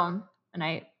 So, and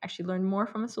I actually learned more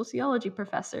from a sociology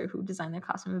professor who designed their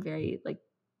classroom in a very like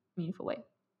meaningful way.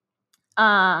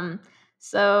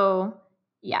 So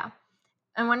yeah.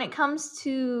 And when it comes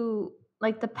to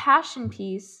like the passion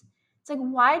piece, it's like,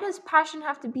 why does passion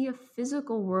have to be a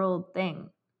physical world thing?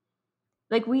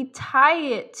 Like we tie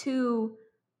it to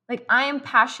like, I am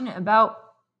passionate about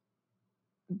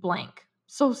blank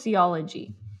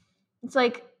sociology. It's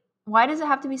like, why does it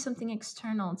have to be something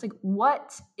external? It's like,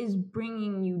 what is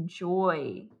bringing you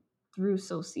joy through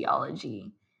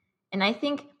sociology? And I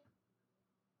think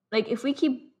like if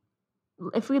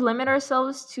we limit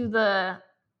ourselves to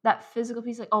that physical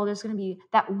piece, like, oh, there's going to be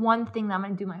that one thing that I'm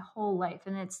going to do my whole life,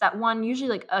 and it's that one,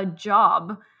 usually like a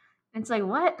job. And it's like,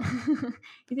 what?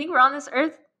 You think we're on this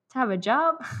earth to have a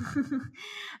job?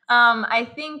 I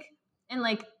think, and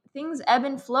like things ebb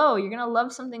and flow. You're going to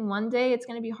love something one day, it's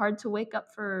going to be hard to wake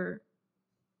up for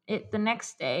it the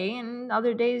next day, and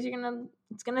other days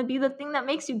it's going to be the thing that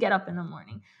makes you get up in the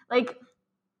morning. Like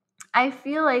I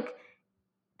feel like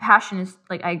passion is,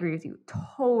 like, I agree with you,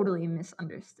 totally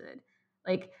misunderstood.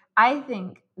 Like I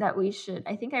think that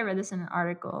I think I read this in an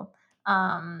article,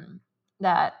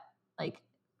 that like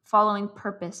following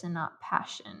purpose and not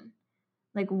passion.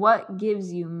 Like what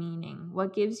gives you meaning?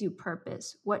 What gives you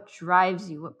purpose? What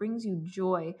drives you? What brings you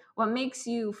joy? What makes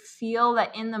you feel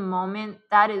that in the moment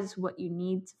that is what you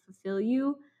need to fulfill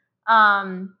you?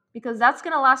 Because that's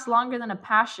going to last longer than a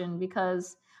passion,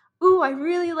 because ooh, I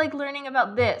really like learning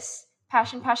about this.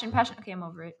 Passion, passion, passion. Okay, I'm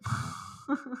over it.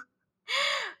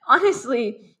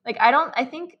 Honestly, like I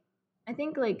think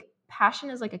like passion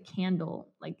is like a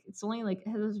candle. Like it's only like, it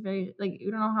has this very, like,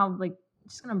 you don't know how, like,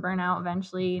 it's just gonna burn out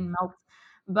eventually and melt.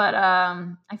 But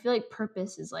I feel like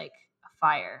purpose is like a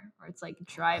fire, or it's like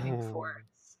driving Oh,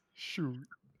 force. shoot.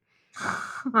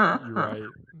 You're right.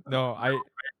 No,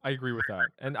 I agree with that.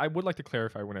 And I would like to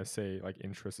clarify when I say like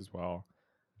interest as well.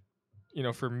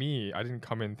 For me, I didn't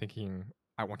come in thinking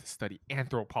I want to study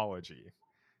anthropology.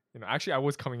 Actually I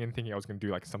was coming in thinking I was going to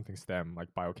do like something STEM, like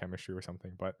biochemistry or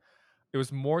something, but it was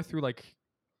more through like,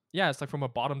 yeah, it's like from a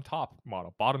bottom up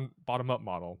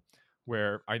model,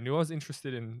 where I knew I was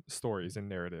interested in stories and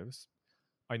narratives.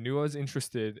 I knew I was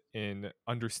interested in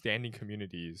understanding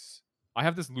communities. I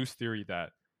have this loose theory that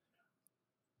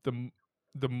the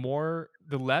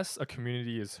the less a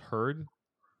community is heard,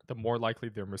 the more likely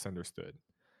they're misunderstood,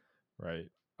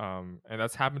 right? And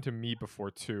that's happened to me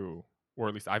before too, or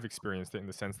at least I've experienced it in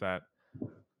the sense that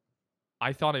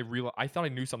I thought I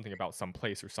knew something about some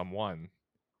place or someone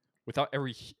without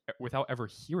ever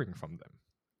hearing from them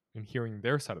and hearing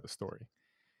their side of the story.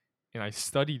 And I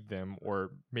studied them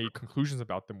or made conclusions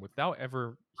about them without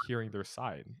ever hearing their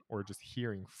side or just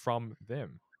hearing from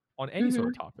them on any sort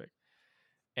of Mm-hmm. topic.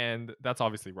 And that's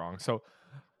obviously wrong. So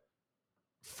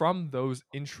from those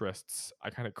interests, I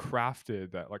kind of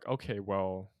crafted that, like, okay,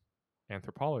 well,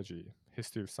 anthropology,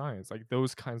 history of science, like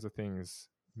those kinds of things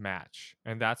match.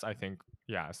 And that's, I think,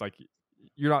 yeah, it's like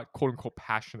you're not quote unquote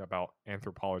passionate about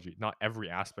anthropology, not every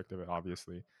aspect of it,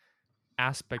 obviously,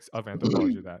 aspects of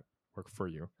anthropology that work for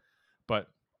you. But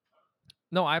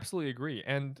no, I absolutely agree.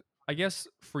 And I guess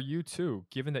for you too,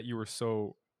 given that you were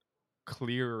so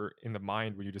clear in the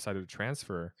mind when you decided to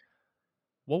transfer,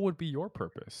 what would be your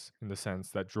purpose in the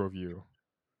sense that drove you?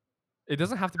 It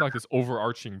doesn't have to be like this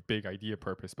overarching big idea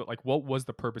purpose, but like what was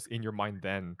the purpose in your mind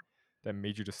then that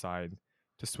made you decide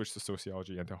to switch to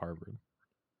sociology and to Harvard?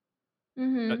 That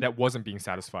Mm-hmm. that wasn't being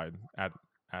satisfied at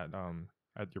at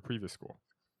your previous school.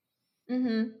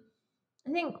 Mm-hmm.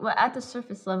 I think, well, at the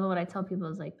surface level, what I tell people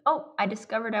is like, oh, I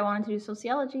discovered I wanted to do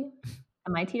sociology.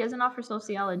 MIT doesn't offer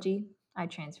sociology. I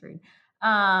transferred.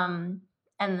 And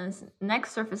this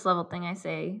next surface level thing I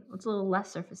say, what's a little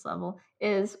less surface level,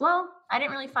 is, well, I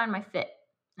didn't really find my fit.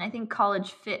 And I think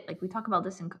college fit, like we talk about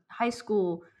this in high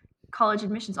school, college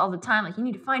admissions all the time, like you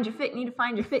need to find your fit, you need to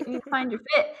find your fit, you need to find your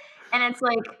fit. And it's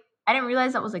like, I didn't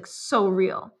realize that was like so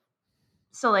real.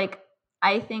 So like,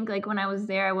 I think like when I was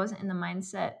there, I wasn't in the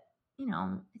mindset,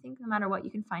 I think no matter what,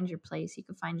 you can find your place, you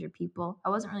can find your people. I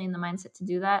wasn't really in the mindset to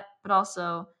do that, but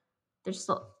also there's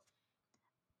still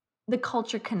the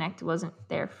culture connect wasn't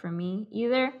there for me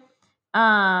either.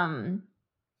 And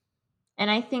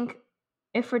I think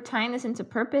if we're tying this into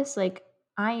purpose, like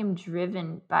I am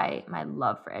driven by my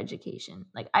love for education.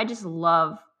 Like I just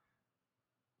love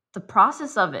the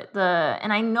process of it.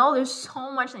 And I know there's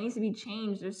so much that needs to be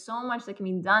changed. There's so much that can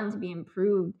be done to be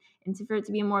improved and for it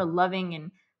to be a more loving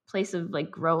and place of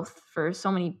like growth for so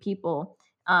many people.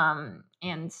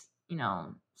 And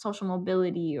social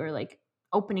mobility or like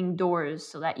opening doors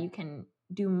so that you can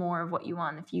do more of what you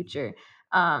want in the future.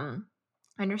 I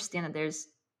understand that there's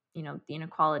the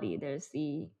inequality, there's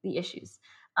the issues,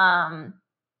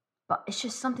 but it's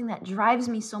just something that drives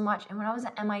me so much. And when I was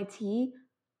at MIT,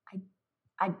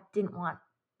 I didn't want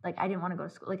to go to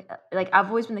school. Like I've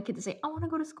always been the kid to say, I want to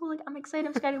go to school. Like I'm excited.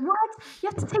 I'm excited. What? You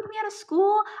have to take me out of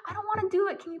school? I don't want to do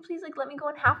it. Can you please like let me go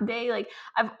in half a day? Like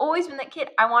I've always been that kid.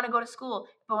 I want to go to school.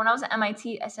 But when I was at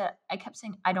MIT, I kept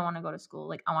saying, I don't want to go to school.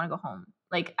 Like I want to go home.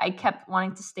 Like I kept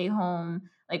wanting to stay home.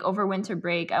 Like over winter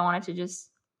break, I wanted to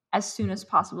just as soon as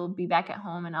possible be back at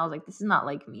home. And I was like, this is not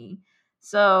like me.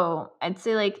 So I'd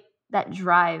say like that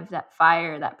drive, that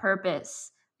fire, that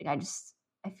purpose, like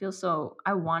I feel so,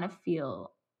 I want to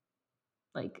feel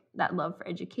like that love for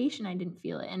education. I didn't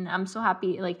feel it. And I'm so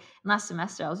happy. Like last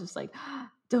semester, I was just like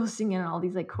dosing in all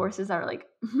these like courses that are like,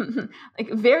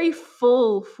 like very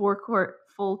full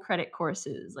full credit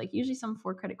courses. Like usually some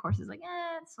 4-credit courses, like,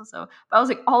 it's so. But I was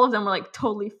like, all of them were like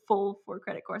totally full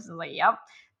 4-credit courses. I was like, yep,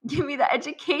 give me the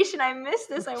education. I miss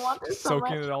this. I want this so much.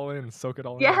 Soak it all in. Soak it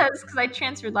all in. Yes, because I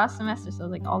transferred last semester. So I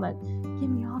was like, all that, give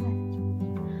me all that.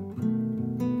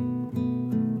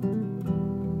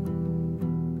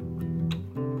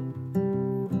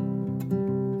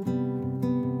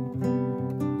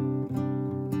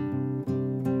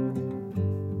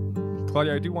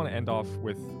 Claudia, I do want to end off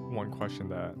with one question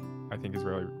that I think is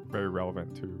very, very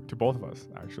relevant to both of us,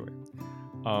 actually.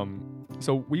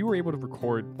 So we were able to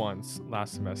record once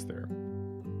last semester,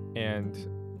 and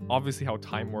obviously how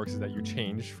time works is that you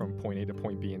change from point A to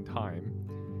point B in time.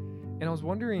 And I was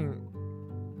wondering,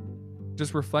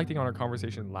 just reflecting on our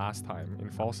conversation last time in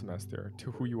fall semester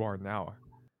to who you are now,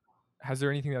 is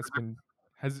there anything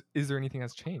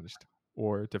that's changed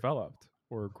or developed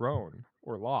or grown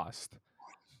or lost?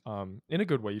 In a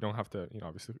good way. You don't have to,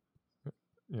 obviously,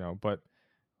 but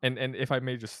and if I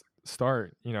may just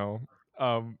start,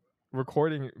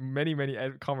 recording many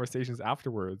conversations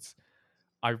afterwards,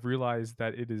 I've realized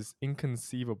that it is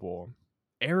inconceivable,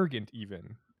 arrogant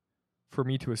even, for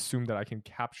me to assume that I can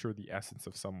capture the essence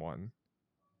of someone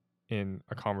in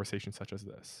a conversation such as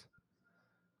this.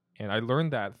 And I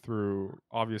learned that through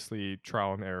obviously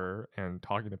trial and error and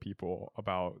talking to people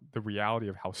about the reality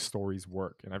of how stories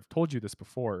work. And I've told you this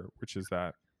before, which is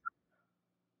that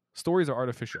stories are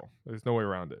artificial. There's no way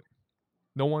around it.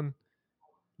 No one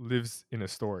lives in a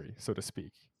story, so to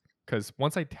speak. Because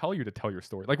once I tell you to tell your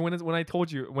story, like when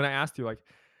I asked you, like,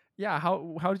 yeah,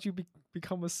 how did you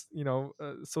become a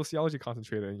sociology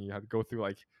concentrator, and you had to go through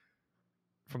like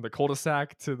from the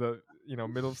cul-de-sac to the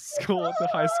middle school to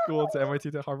high school to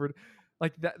MIT to Harvard,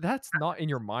 like that's not in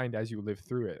your mind as you live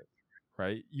through it,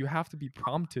 right? You have to be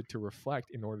prompted to reflect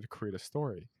in order to create a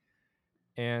story,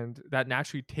 and that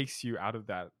naturally takes you out of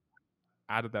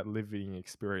that living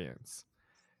experience.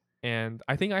 And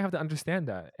I think I have to understand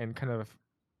that and kind of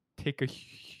take a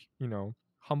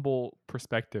humble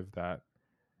perspective that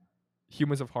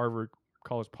Humans of Harvard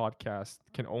College podcast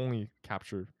can only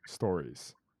capture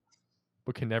stories,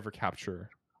 but can never capture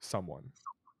someone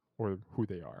or who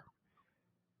they are.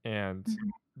 And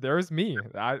there's me.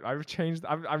 I've changed.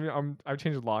 I've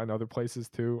changed a lot in other places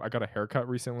too. I got a haircut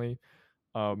recently.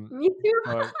 Me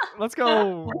too. Let's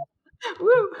go.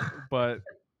 Woo. But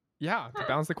yeah, to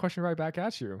bounce the question right back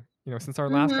at you. Since our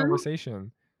last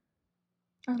conversation.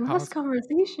 Our last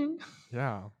conversation.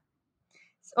 Yeah.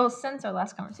 Oh, since our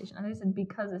last conversation. I think I said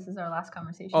because this is our last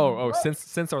conversation. Oh,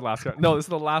 since our last. No, this is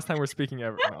the last time we're speaking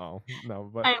ever. No,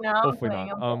 but I know. Hopefully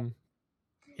not.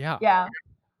 Yeah. Yeah.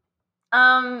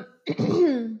 I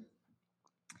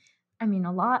mean,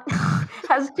 a lot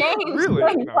has changed. Really?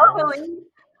 Like, totally.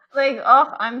 Like,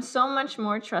 I'm so much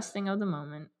more trusting of the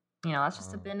moment. That's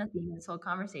just been a theme this whole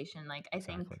conversation. Like, I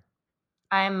think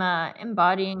I'm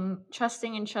embodying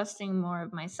trusting and trusting more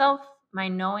of myself, my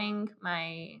knowing,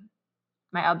 my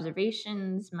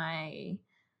observations, my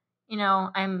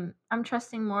I'm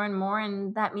trusting more and more,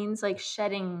 and that means like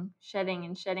shedding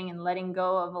and letting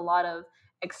go of a lot of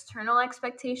external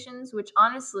expectations, which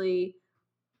honestly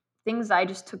things I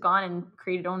just took on and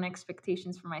created own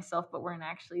expectations for myself but weren't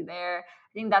actually there.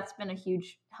 I think that's been a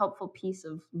huge helpful piece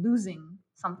of losing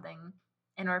something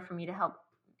in order for me to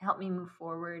help me move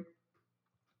forward.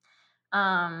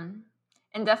 Um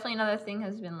and definitely another thing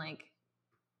has been like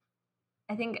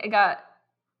I think I got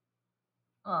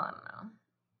I don't know.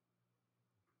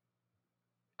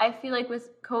 I feel like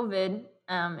with COVID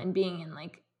and being in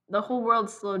like the whole world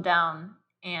slowed down,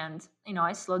 and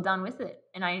I slowed down with it,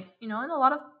 and in a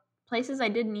lot of places I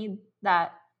did need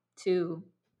that to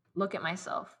look at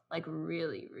myself, like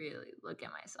really, really look at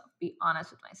myself, be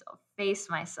honest with myself, face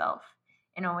myself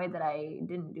in a way that I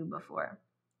didn't do before,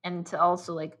 and to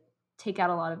also like take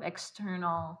out a lot of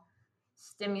external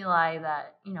stimuli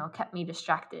that kept me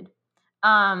distracted.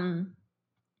 Um,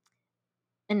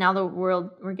 and now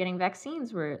we're getting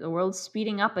vaccines, where the world's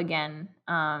speeding up again,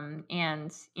 and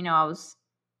I was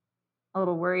a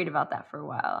little worried about that for a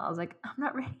while. I was like, I'm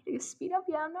not ready to speed up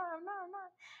yet. I'm not.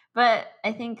 But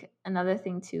I think another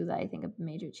thing too that I think a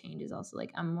major change is also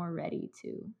like I'm more ready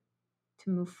to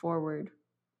move forward,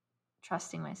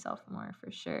 trusting myself more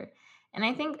for sure. And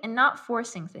I think, and not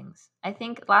forcing things. I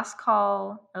think last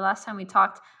time we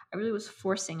talked, I really was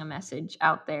forcing a message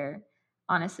out there.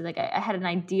 Honestly, like I had an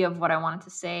idea of what I wanted to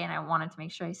say, and I wanted to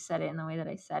make sure I said it in the way that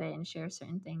I said it and share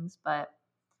certain things, but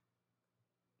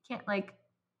can't like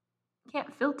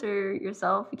can't filter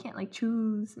yourself. You can't like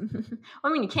choose. I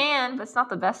mean, you can, but it's not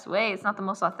the best way. It's not the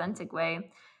most authentic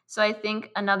way. So I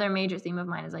think another major theme of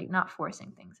mine is like not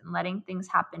forcing things and letting things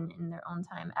happen in their own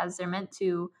time as they're meant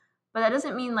to. But that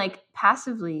doesn't mean like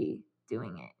passively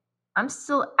doing it. I'm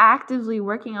still actively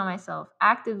working on myself,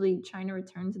 actively trying to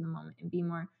return to the moment and be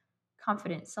more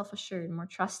confident, self-assured, more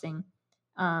trusting.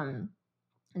 And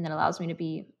that allows me to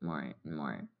be more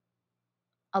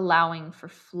allowing for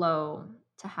flow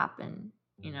to happen,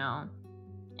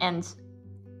 and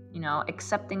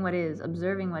accepting what is,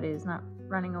 observing what is, not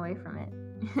running away from it.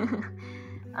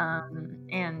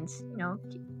 And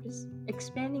just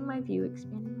expanding my view,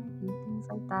 things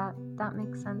like that. That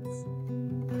makes sense.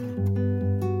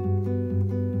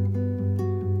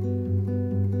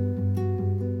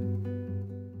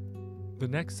 The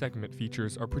next segment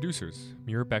features our producers,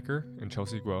 Mira Becker and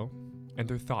Chelsea Guo, and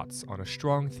their thoughts on a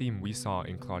strong theme we saw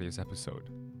in Claudia's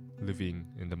episode, living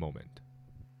in the moment.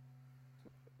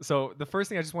 So the first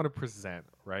thing I just want to present,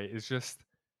 right, is just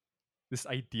this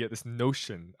idea, this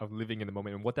notion of living in the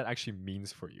moment and what that actually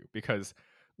means for you. Because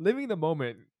living in the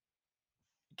moment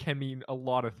can mean a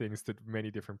lot of things to many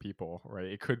different people, right?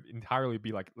 It could entirely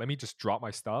be like, let me just drop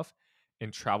my stuff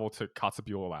and travel to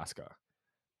Kotzebue, Alaska.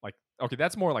 Like, okay,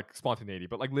 that's more like spontaneity,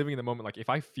 but like living in the moment, like if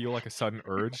I feel like a sudden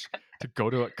urge to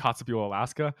go to Kotzebue,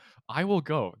 Alaska, I will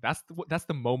go. That's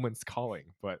the moment's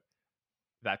calling, but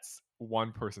that's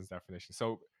one person's definition.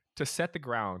 So to set the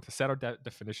ground, to set our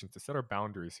definitions, to set our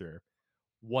boundaries here,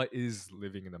 what is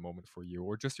living in the moment for you,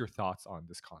 or just your thoughts on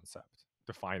this concept?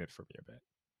 Define it for me a bit.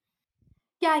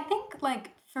 Yeah, I think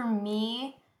like for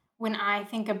me, when I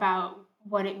think about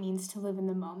what it means to live in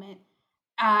the moment,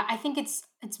 I think it's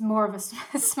more of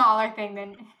a smaller thing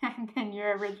than than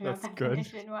your original That's good.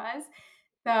 definition was.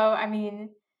 So I mean,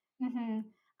 and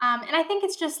I think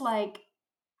it's just like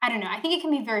I don't know. I think it can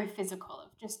be very physical of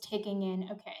just taking in.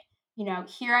 Okay,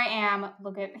 here I am.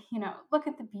 Look at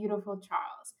the beautiful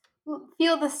Charles.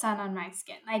 Feel the sun on my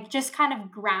skin. Like just kind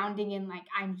of grounding in like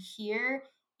I'm here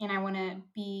and I want to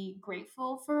be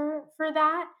grateful for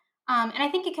that. And I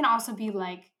think it can also be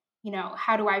like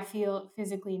how do I feel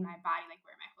physically in my body? Like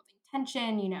where am I holding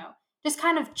tension? Just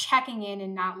kind of checking in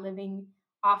and not living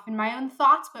off in my own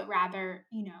thoughts, but rather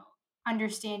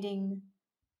understanding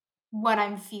what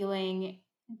I'm feeling,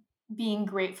 being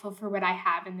grateful for what I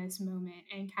have in this moment,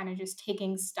 and kind of just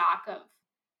taking stock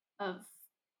of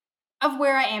of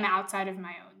where I am outside of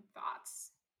my own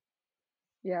thoughts.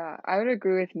 Yeah, I would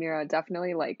agree with Mira.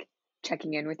 Definitely like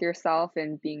checking in with yourself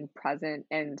and being present.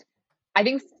 And I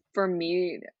think for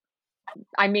me,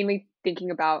 I'm mainly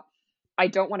thinking about I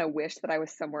don't want to wish that I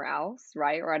was somewhere else,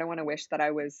 right? Or I don't want to wish that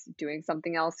I was doing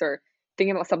something else or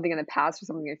thinking about something in the past or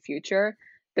something in the future.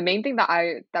 The main thing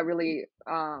that really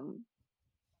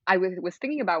was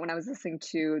thinking about when I was listening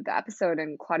to the episode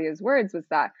and Claudia's words was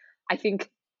that I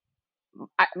think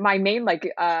my main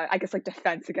I guess like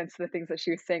defense against the things that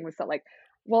she was saying was that like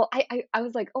well I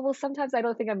was like, oh well, sometimes I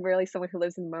don't think I'm really someone who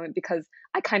lives in the moment because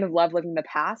I kind of love living in the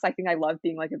past. I think I love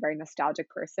being like a very nostalgic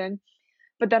person.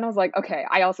 but then I was like, okay,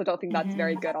 I also don't think that's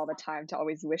very Mhm. good all the time to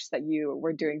always wish that you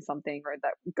were doing something, or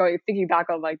that thinking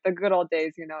back on like the good old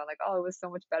days, like, oh, it was so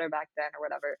much better back then or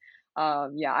whatever.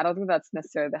 Yeah, I don't think that's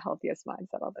necessarily the healthiest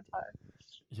mindset all the time.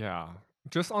 Yeah.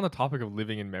 Just on the topic of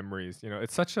living in memories,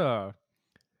 it's such a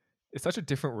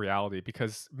different reality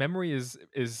because memory is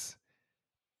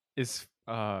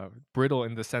brittle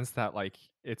in the sense that like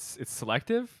it's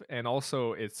selective, and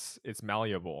also it's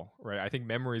malleable, right? I think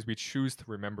memories, we choose to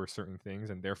remember certain things,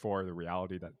 and therefore the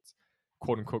reality that's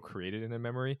quote unquote created in a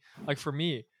memory. Like for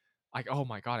me, like, oh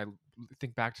my god, I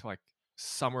think back to like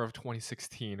summer of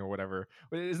 2016 or whatever.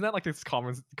 Isn't that like this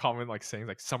common like saying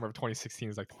like summer of 2016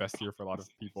 is like the best year for a lot of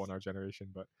people in our generation?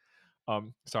 But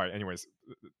sorry, anyways,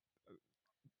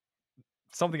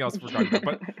 something else regarding that.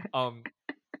 But um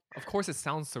of course it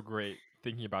sounds so great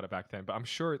thinking about it back then, but I'm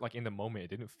sure like in the moment it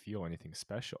didn't feel anything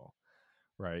special,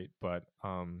 right? But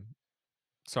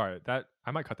sorry, that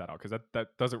I might cut that out because that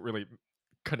doesn't really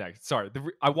connect. Sorry,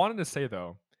 I wanted to say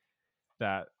though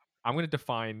that I'm going to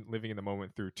define living in the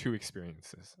moment through two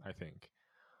experiences, I think.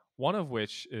 One of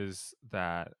which is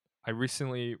that I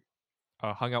recently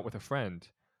hung out with a friend.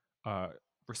 uh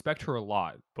Respect her a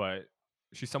lot, but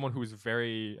she's someone who's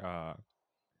very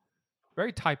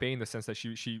type A in the sense that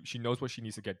she knows what she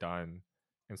needs to get done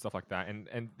and stuff like that.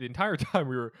 And the entire time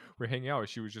we were hanging out,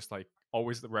 she was just like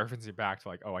always referencing back to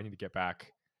like, oh, I need to get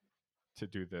back to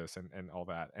do this and all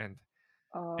that. And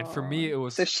for Oh, me, it so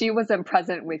was she wasn't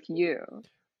present with you.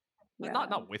 Yeah.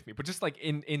 not with me, but just like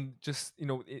in just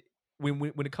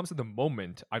when it comes to the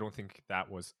moment, I don't think that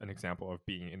was an example of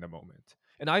being in the moment.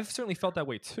 And I've certainly felt that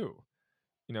way too.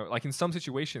 Like in some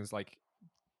situations, like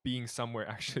being somewhere.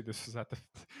 Actually, this was at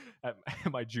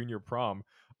my junior prom.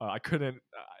 I couldn't.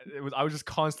 I was just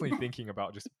constantly thinking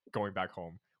about just going back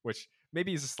home, which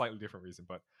maybe is a slightly different reason,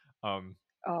 but um,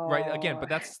 right again. Oh. But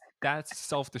that's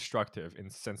self-destructive in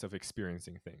the sense of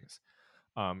experiencing things.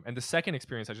 And the second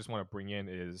experience I just want to bring in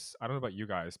is, I don't know about you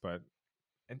guys, but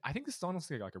and I think this is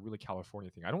honestly like a really California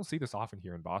thing. I don't see this often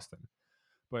here in Boston,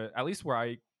 but at least where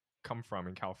I come from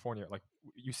in California, like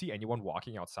you see anyone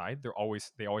walking outside, they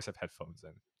always have headphones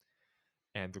in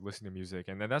and they're listening to music.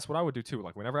 And then that's what I would do too.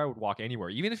 Like whenever I would walk anywhere,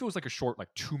 even if it was like a short, like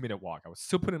 2-minute walk, I would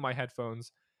still put in my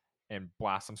headphones and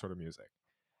blast some sort of music.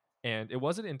 And it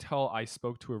wasn't until I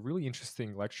spoke to a really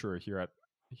interesting lecturer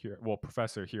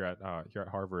professor here at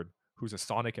Harvard, who's a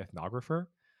sonic ethnographer,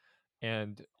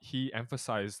 and he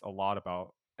emphasized a lot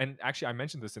about. And actually, I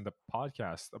mentioned this in the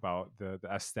podcast about the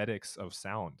aesthetics of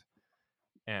sound,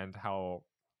 and how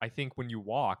I think when you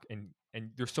walk and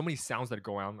there's so many sounds that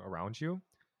go on around you,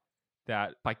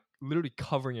 that by literally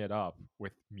covering it up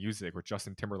with music or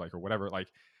Justin Timberlake or whatever, like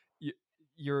y-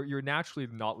 you're naturally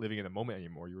not living in the moment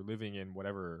anymore. You're living in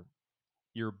whatever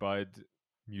earbud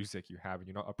music you have, and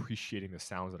you're not appreciating the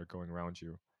sounds that are going around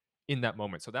you in that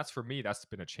moment. So that's, for me, that's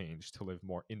been a change, to live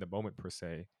more in the moment per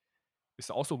se. Is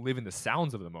to also live in the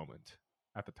sounds of the moment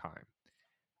at the time.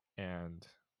 And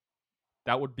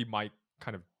that would be my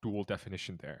kind of dual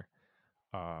definition there.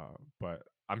 But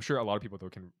I'm sure a lot of people though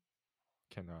can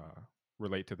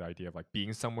relate to the idea of like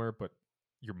being somewhere, but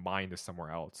your mind is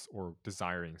somewhere else, or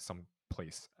desiring some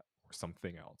place or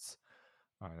something else.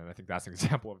 And I think that's an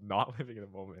example of not living in the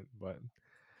moment. But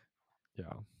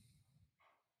yeah,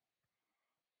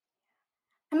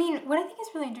 I mean, what I think is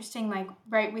really interesting, like,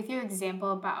 right, with your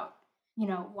example about,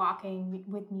 walking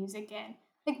with music in,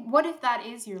 like, what if that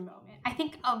is your moment? I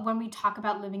think when we talk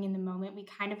about living in the moment, we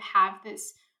kind of have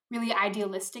this really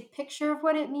idealistic picture of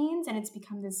what it means, and it's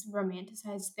become this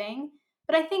romanticized thing.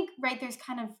 But I think, right, there's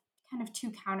kind of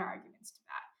two counter arguments to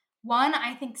that. One,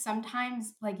 I think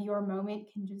sometimes like your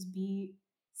moment can just be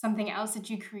something else that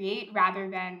you create rather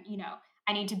than,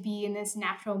 I need to be in this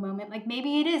natural moment. Like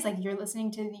maybe it is like you're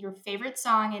listening to your favorite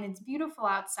song and it's beautiful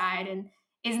outside and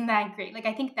isn't that great? Like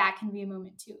I think that can be a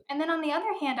moment too. And then on the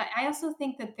other hand, I also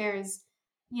think that there's,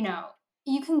 you know,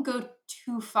 you can go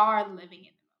too far living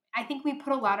in the moment. I think we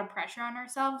put a lot of pressure on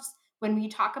ourselves when we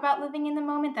talk about living in the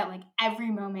moment, that like every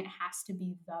moment has to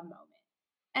be the moment.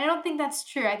 And I don't think that's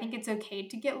true. I think it's okay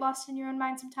to get lost in your own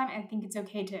mind sometimes. I think it's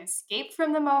okay to escape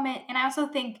from the moment. And I also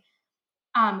think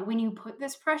when you put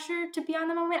this pressure to be on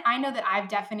the moment, I know that I've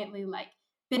definitely like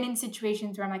been in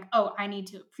situations where I'm like, oh, I need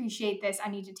to appreciate this. I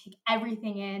need to take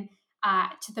everything in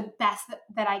to the best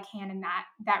that I can, and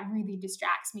that really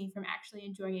distracts me from actually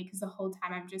enjoying it because the whole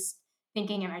time I'm just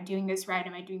thinking, am I doing this right?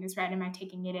 Am I doing this right? Am I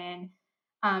taking it in?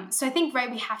 So I think right,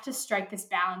 we have to strike this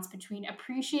balance between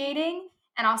appreciating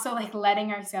and also like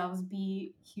letting ourselves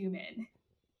be human.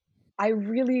 I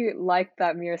really like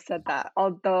that Mira said that.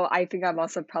 Although I think I'm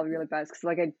also probably really biased because,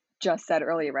 like I just said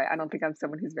earlier, right? I don't think I'm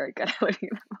someone who's very good at living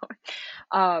in the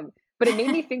moment. But it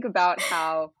made me think about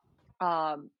how,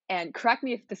 and correct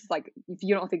me if this is like, if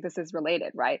you don't think this is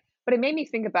related, right? But it made me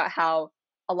think about how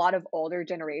a lot of older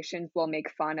generations will make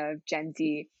fun of Gen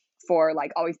Z for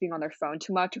like always being on their phone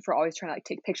too much, or for always trying to like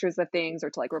take pictures of things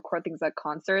or to like record things at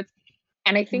concerts.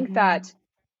 And I think that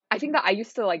I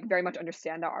used to like very much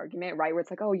understand that argument, right? Where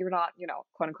it's like, oh, you're not,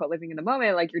 quote unquote, living in the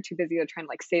moment. Like you're too busy to try and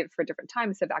like save it for a different time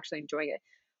instead of actually enjoying it.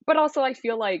 But also, I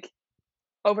feel like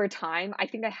over time, I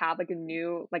think I have like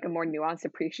a more nuanced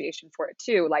appreciation for it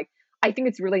too. Like, I think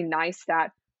it's really nice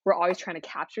that we're always trying to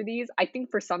capture these. I think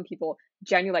for some people,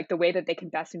 genuinely, like the way that they can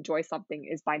best enjoy something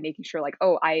is by making sure, like,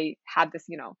 oh, I have this,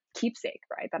 keepsake,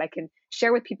 right? That I can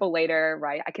share with people later,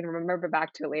 right? I can remember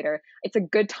back to it later. It's a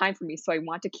good time for me, so I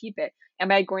want to keep it.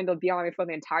 Am I going to be on my phone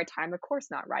the entire time? Of course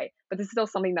not, right? But this is still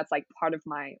something that's like part of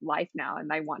my life now,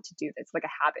 and I want to do this. It's like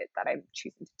a habit that I'm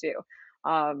choosing to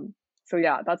do. So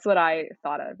yeah, that's what I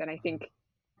thought of, and I think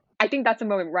that's a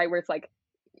moment, right, where it's like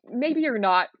maybe you're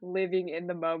not living in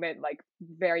the moment like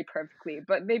very perfectly,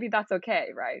 but maybe that's okay,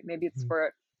 right? Maybe it's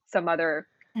for some other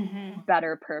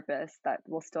better purpose that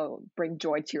will still bring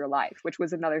joy to your life, which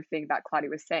was another thing that Claudia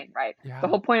was saying, right? Yeah. The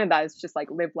whole point of that is just like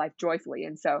live life joyfully,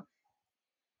 and so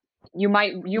you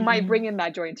might bring in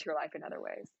that joy into your life in other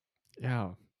ways.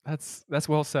 Yeah, that's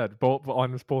well said. Both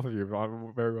of you,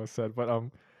 very well said. But I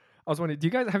was wondering,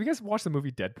 have you guys watched the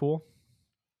movie Deadpool?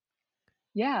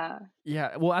 Yeah.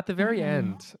 Yeah. Well, at the very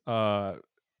end,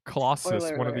 Colossus,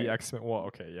 Spoiler one of the alert. X-Men. Well,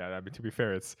 okay, yeah. I mean, to be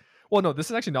fair, no. This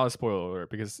is actually not a spoiler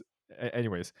alert because,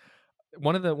 anyways,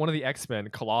 one of the X-Men,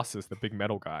 Colossus, the big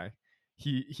metal guy,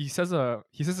 he says a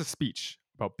speech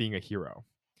about being a hero,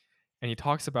 and he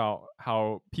talks about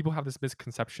how people have this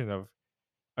misconception of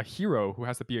a hero who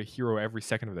has to be a hero every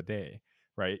second of the day,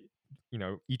 right?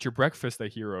 Eat your breakfast a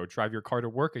hero, drive your car to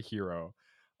work a hero,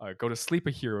 go to sleep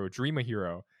a hero, dream a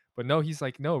hero. But no, he's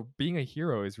like, no, being a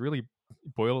hero is really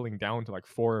boiling down to like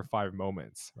 4 or 5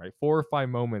 moments, right? 4 or 5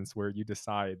 moments where you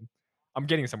decide. I'm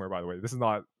getting somewhere, by the way. This is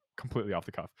not completely off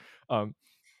the cuff. 4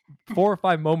 or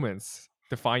 5 moments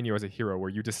define you as a hero, where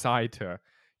you decide to,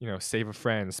 save a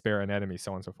friend, spare an enemy,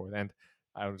 so on and so forth. And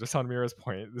I don't know, just on Mira's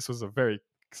point, this was a very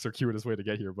circuitous way to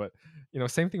get here, but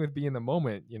same thing with being in the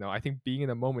moment. I think being in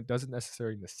the moment doesn't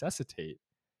necessarily necessitate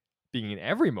being in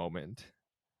every moment,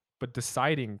 but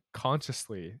deciding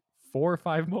consciously 4 or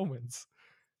 5 moments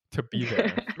to be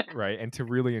there, right, and to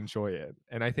really enjoy it.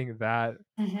 And I think that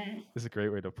is a great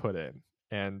way to put it.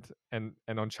 And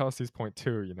on Chelsea's point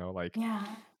too, like, Yeah.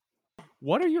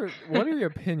 what are your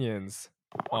opinions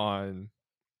on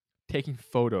taking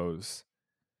photos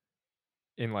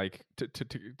in like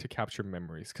to capture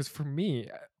memories? Because for me,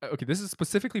 okay, this is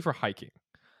specifically for hiking.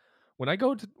 When I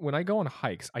go on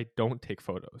hikes, I don't take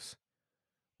photos,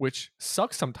 which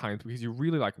sucks sometimes because you're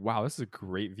really like, wow, this is a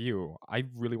great view, I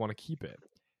really want to keep it,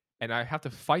 and I have to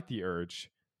fight the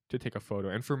urge to take a photo.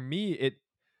 And for me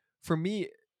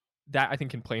that I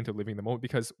think can play into living the moment,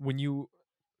 because when you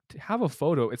have a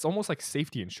photo, it's almost like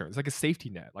safety insurance, like a safety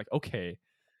net. Like, okay,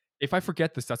 if I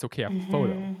forget this, that's okay, I have a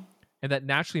photo. And that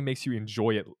naturally makes you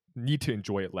need to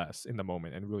enjoy it less in the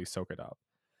moment and really soak it up.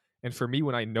 And for me,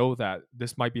 when I know that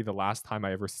this might be the last time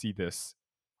I ever see this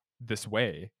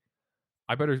way,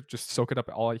 I better just soak it up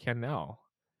all I can now.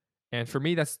 And for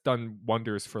me, that's done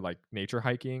wonders for like nature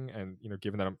hiking. And,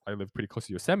 given that I live pretty close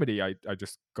to Yosemite, I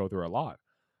just go there a lot.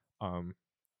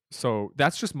 So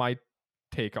that's just my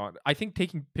take on. I think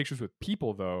taking pictures with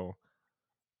people, though,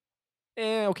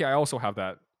 okay, I also have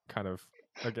that kind of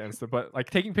against it. But like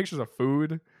taking pictures of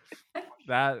food,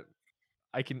 that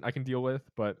I can deal with.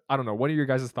 But I don't know. What are your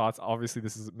guys' thoughts? Obviously,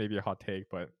 this is maybe a hot take,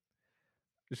 but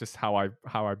it's just how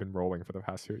I've been rolling for the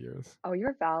past few years. Oh,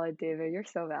 you're valid, David. You're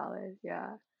so valid.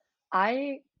 Yeah.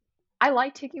 I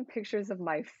like taking pictures of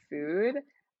my food,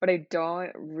 but I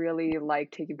don't really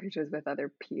like taking pictures with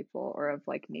other people or of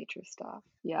like nature stuff.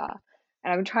 Yeah.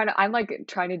 And I'm like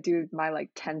trying to do my like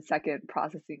 10-second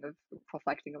processing of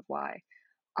reflecting of why.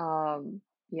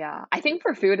 Yeah. I think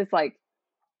for food, it's like,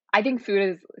 I think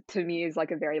food is, to me, is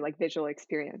like a very like visual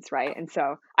experience, right? And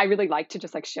so I really like to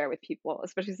just like share with people,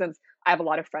 especially since I have a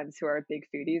lot of friends who are big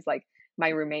foodies. Like my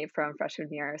roommate from freshman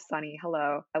year, Sunny,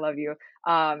 hello, I love you.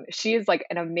 She is like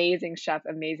an amazing chef,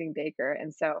 amazing baker.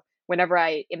 And so whenever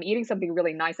I am eating something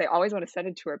really nice, I always want to send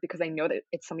it to her because I know that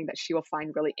it's something that she will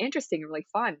find really interesting and really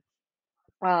fun.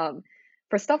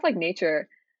 For stuff like nature,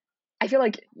 I feel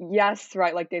like, yes,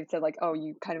 right, like David said, like, oh,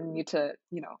 you kind of need to,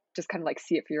 just kind of like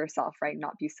see it for yourself, right?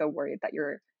 Not be so worried that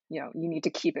you need to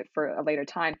keep it for a later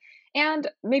time. And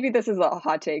maybe this is a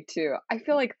hot take too. I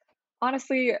feel like,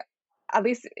 honestly, at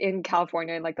least in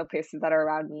California and like the places that are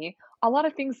around me, a lot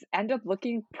of things end up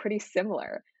looking pretty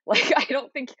similar. Like I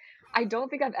don't think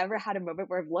I've ever had a moment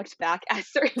where I've looked back at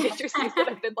certain nature scenes that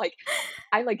I've been like,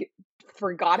 I like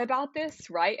forgot about this,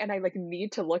 right? And I like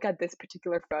need to look at this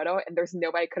particular photo, and there's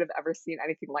no way I could have ever seen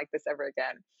anything like this ever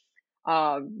again.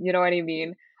 You know what I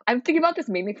mean? I'm thinking about this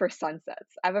mainly for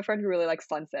sunsets. I have a friend who really likes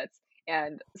sunsets,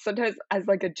 and sometimes as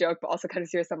like a joke, but also kind of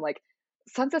serious, I'm like,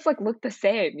 sunsets like look the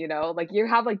same, you know? Like you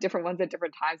have like different ones at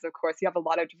different times, of course. You have a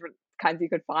lot of different kinds you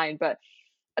could find, but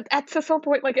at some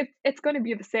point, like it's going to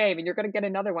be the same, and you're going to get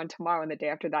another one tomorrow, and the day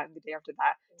after that, and the day after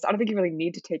that. So I don't think you really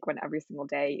need to take one every single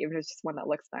day, even if it's just one that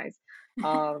looks nice.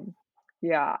 Um,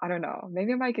 yeah, I don't know.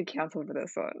 Maybe I might get canceled for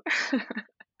this one.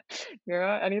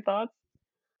 Mira, any thoughts?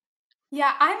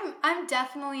 Yeah, I'm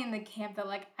definitely in the camp that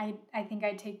like I think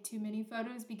I take too many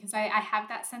photos because I have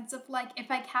that sense of like if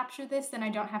I capture this, then I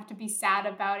don't have to be sad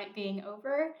about it being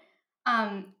over.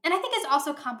 And I think it's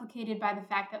also complicated by the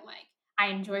fact that like I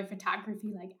enjoy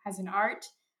photography like as an art.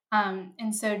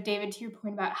 And so David, to your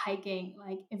point about hiking,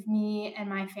 like if me and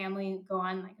my family go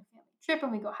on like a family trip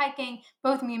and we go hiking,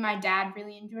 both me and my dad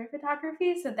really enjoy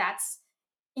photography. So that's,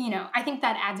 I think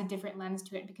that adds a different lens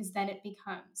to it because then it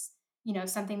becomes,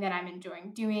 something that I'm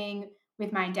enjoying doing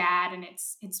with my dad, and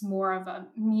it's more of a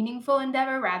meaningful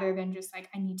endeavor rather than just like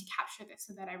I need to capture this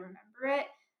so that I remember it.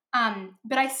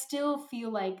 But I still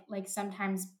feel like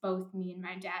sometimes both me and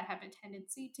my dad have a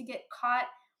tendency to get caught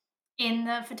in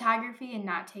the photography and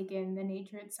not take in the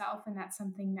nature itself, and that's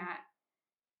something that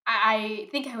I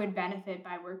think I would benefit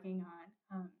by working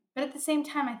on. But at the same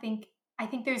time, I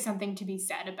think there's something to be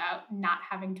said about not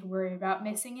having to worry about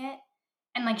missing it.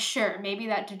 And like, sure, maybe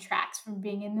that detracts from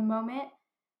being in the moment.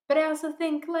 But I also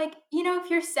think, like, if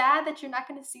you're sad that you're not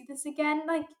going to see this again,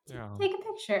 like, Yeah. take a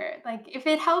picture. Like, if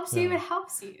it helps you, Yeah. it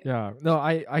helps you. Yeah, no,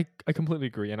 I completely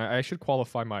agree, and I should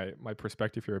qualify my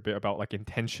perspective here a bit about like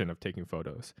intention of taking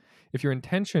photos. If your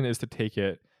intention is to take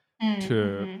it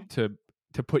to Mm-hmm.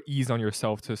 to put ease on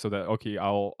yourself to so that okay,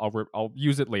 I'll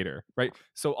use it later, right?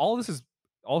 So all this is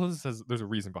there's a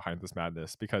reason behind this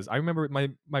madness because I remember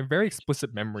my very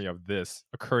explicit memory of this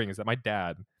occurring is that my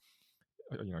dad,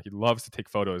 he loves to take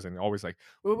photos and always like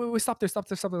wait, stop there,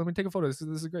 let me take a photo. This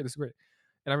is great, this is great.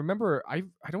 And I remember I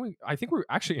think we're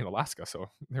actually in Alaska, so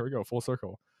there we go, full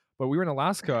circle. But we were in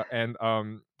Alaska and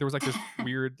there was like this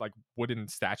weird like wooden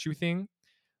statue thing.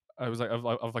 It was like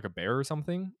of like a bear or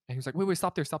something. And he was like, wait,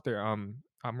 stop there. I'm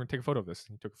gonna take a photo of this.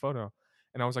 And he took a photo.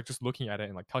 And I was like just looking at it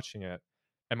and like touching it.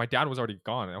 And my dad was already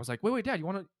gone. And I was like, wait, dad, you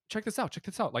wanna check this out? Check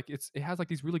this out. Like it has like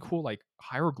these really cool like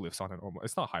hieroglyphs on it almost.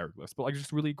 It's not hieroglyphs, but like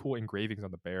just really cool engravings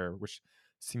on the bear, which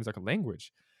seems like a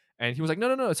language. And he was like,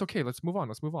 no, it's okay. Let's move on.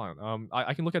 Let's move on.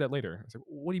 I can look at it later. I was like,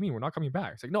 what do you mean? We're not coming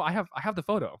back. It's like, no, I have the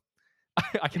photo.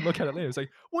 I can look at it later. It's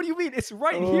like, what do you mean? It's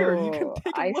right here. You can Oh,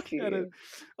 take a I look at see. it.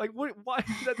 Like, what? Why?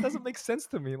 That doesn't make sense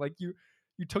to me. Like, you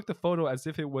took the photo as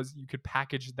if it was you could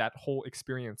package that whole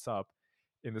experience up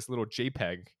in this little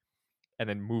JPEG and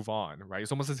then move on, right?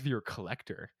 It's almost as if you're a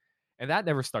collector, and that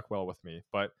never stuck well with me.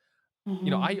 But I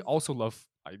Mm-hmm. also love.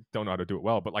 I don't know how to do it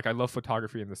well, but like I love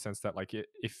photography in the sense that like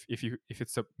if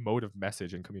it's a mode of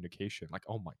message and communication, like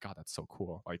oh my god, that's so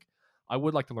cool. Like I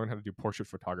would like to learn how to do portrait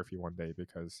photography one day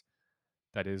because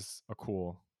that is a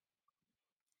cool.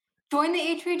 Join the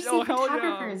Yo, HVHC hell yeah.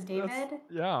 photographers, That's David.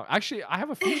 yeah. Actually, I have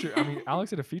a feature. I mean, Alex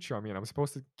did a feature on me and I'm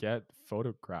supposed to get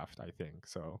photographed, I think.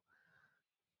 So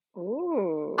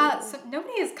Ooh. So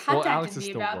nobody has well, contacted Alex is me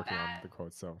still about working on that. the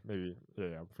quote, so maybe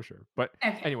yeah, for sure. But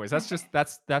Okay, anyways, okay.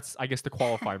 that's I guess to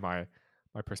qualify my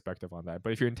perspective on that.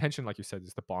 But if your intention, like you said,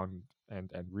 is to bond and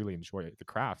really enjoy the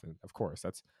craft, and of course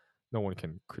that's no one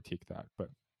can critique that. But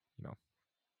you know,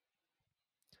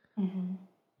 Mhm.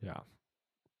 yeah.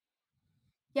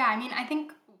 Yeah, I mean, I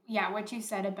think, yeah, what you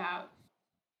said about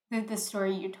the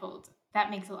story you told, that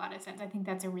makes a lot of sense. I think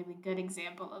that's a really good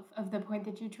example of the point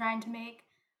that you're trying to make.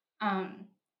 Um,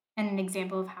 and an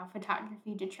example of how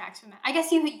photography detracts from that. I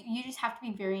guess you just have to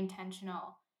be very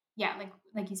intentional. Yeah,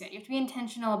 like you said, you have to be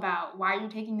intentional about why you're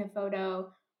taking the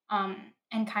photo.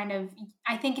 And kind of,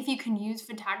 I think if you can use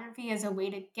photography as a way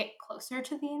to get closer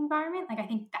to the environment, like I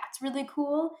think that's really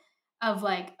cool. Of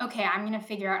like, okay, I'm gonna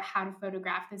figure out how to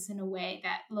photograph this in a way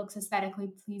that looks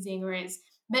aesthetically pleasing or is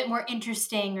a bit more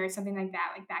interesting or something like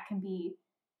that. Like that can be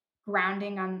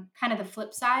grounding on kind of the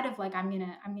flip side of like I'm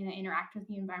gonna interact with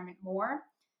the environment more,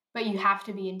 but you have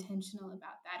to be intentional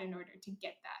about that in order to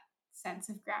get that sense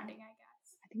of grounding, I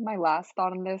guess. I think my last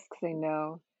thought on this, because I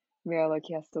know Mira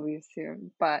Loki has to leave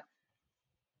soon, but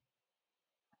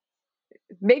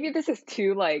maybe this is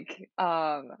too like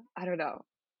I don't know,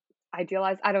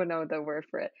 idealized. I don't know the word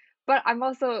for it. But I'm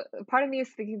also part of me is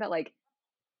thinking that like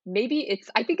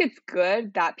I think it's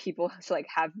good that people should like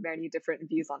have many different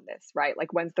views on this, right?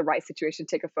 Like when's the right situation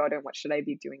to take a photo and what should I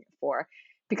be doing it for?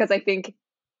 Because I think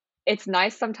it's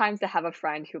nice sometimes to have a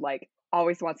friend who like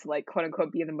always wants to like quote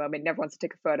unquote be in the moment, never wants to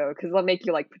take a photo because they'll make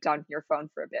you like put down your phone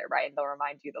for a bit, right? And they'll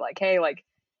remind you that like, hey, like,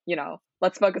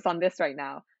 let's focus on this right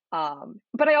now.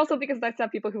 But I also think it's nice to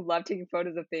have people who love taking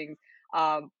photos of things.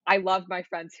 I love my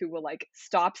friends who will like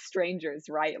stop strangers,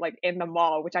 right? Like in the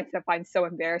mall, which I find so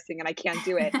embarrassing and I can't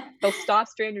do it. They'll stop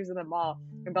strangers in the mall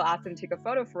and they'll ask them to take a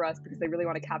photo for us because they really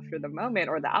want to capture the moment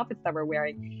or the outfits that we're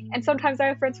wearing. And sometimes I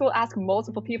have friends who will ask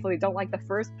multiple people who don't like the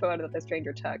first photo that the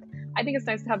stranger took. I think it's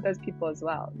nice to have those people as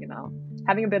well,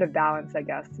 having a bit of balance, I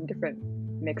guess, and different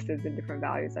mixes and different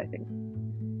values, I think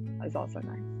is also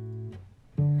nice.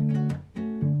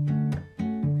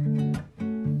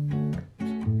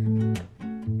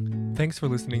 Thanks for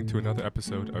listening to another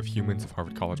episode of Humans of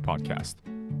Harvard College podcast.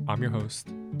 I'm your host,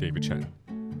 David Chen.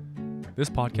 This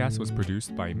podcast was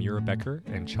produced by Mira Becker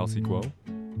and Chelsea Guo,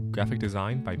 graphic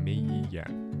design by Mei Yi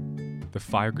Yan. The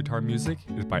fire guitar music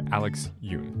is by Alex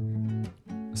Yoon.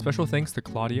 Special thanks to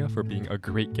Claudia for being a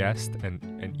great guest and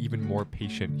an even more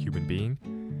patient human being.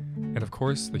 And of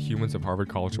course, the Humans of Harvard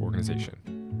College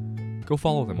organization. Go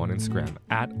follow them on Instagram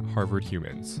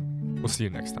 @HarvardHumans. We'll see you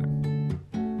next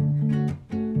time.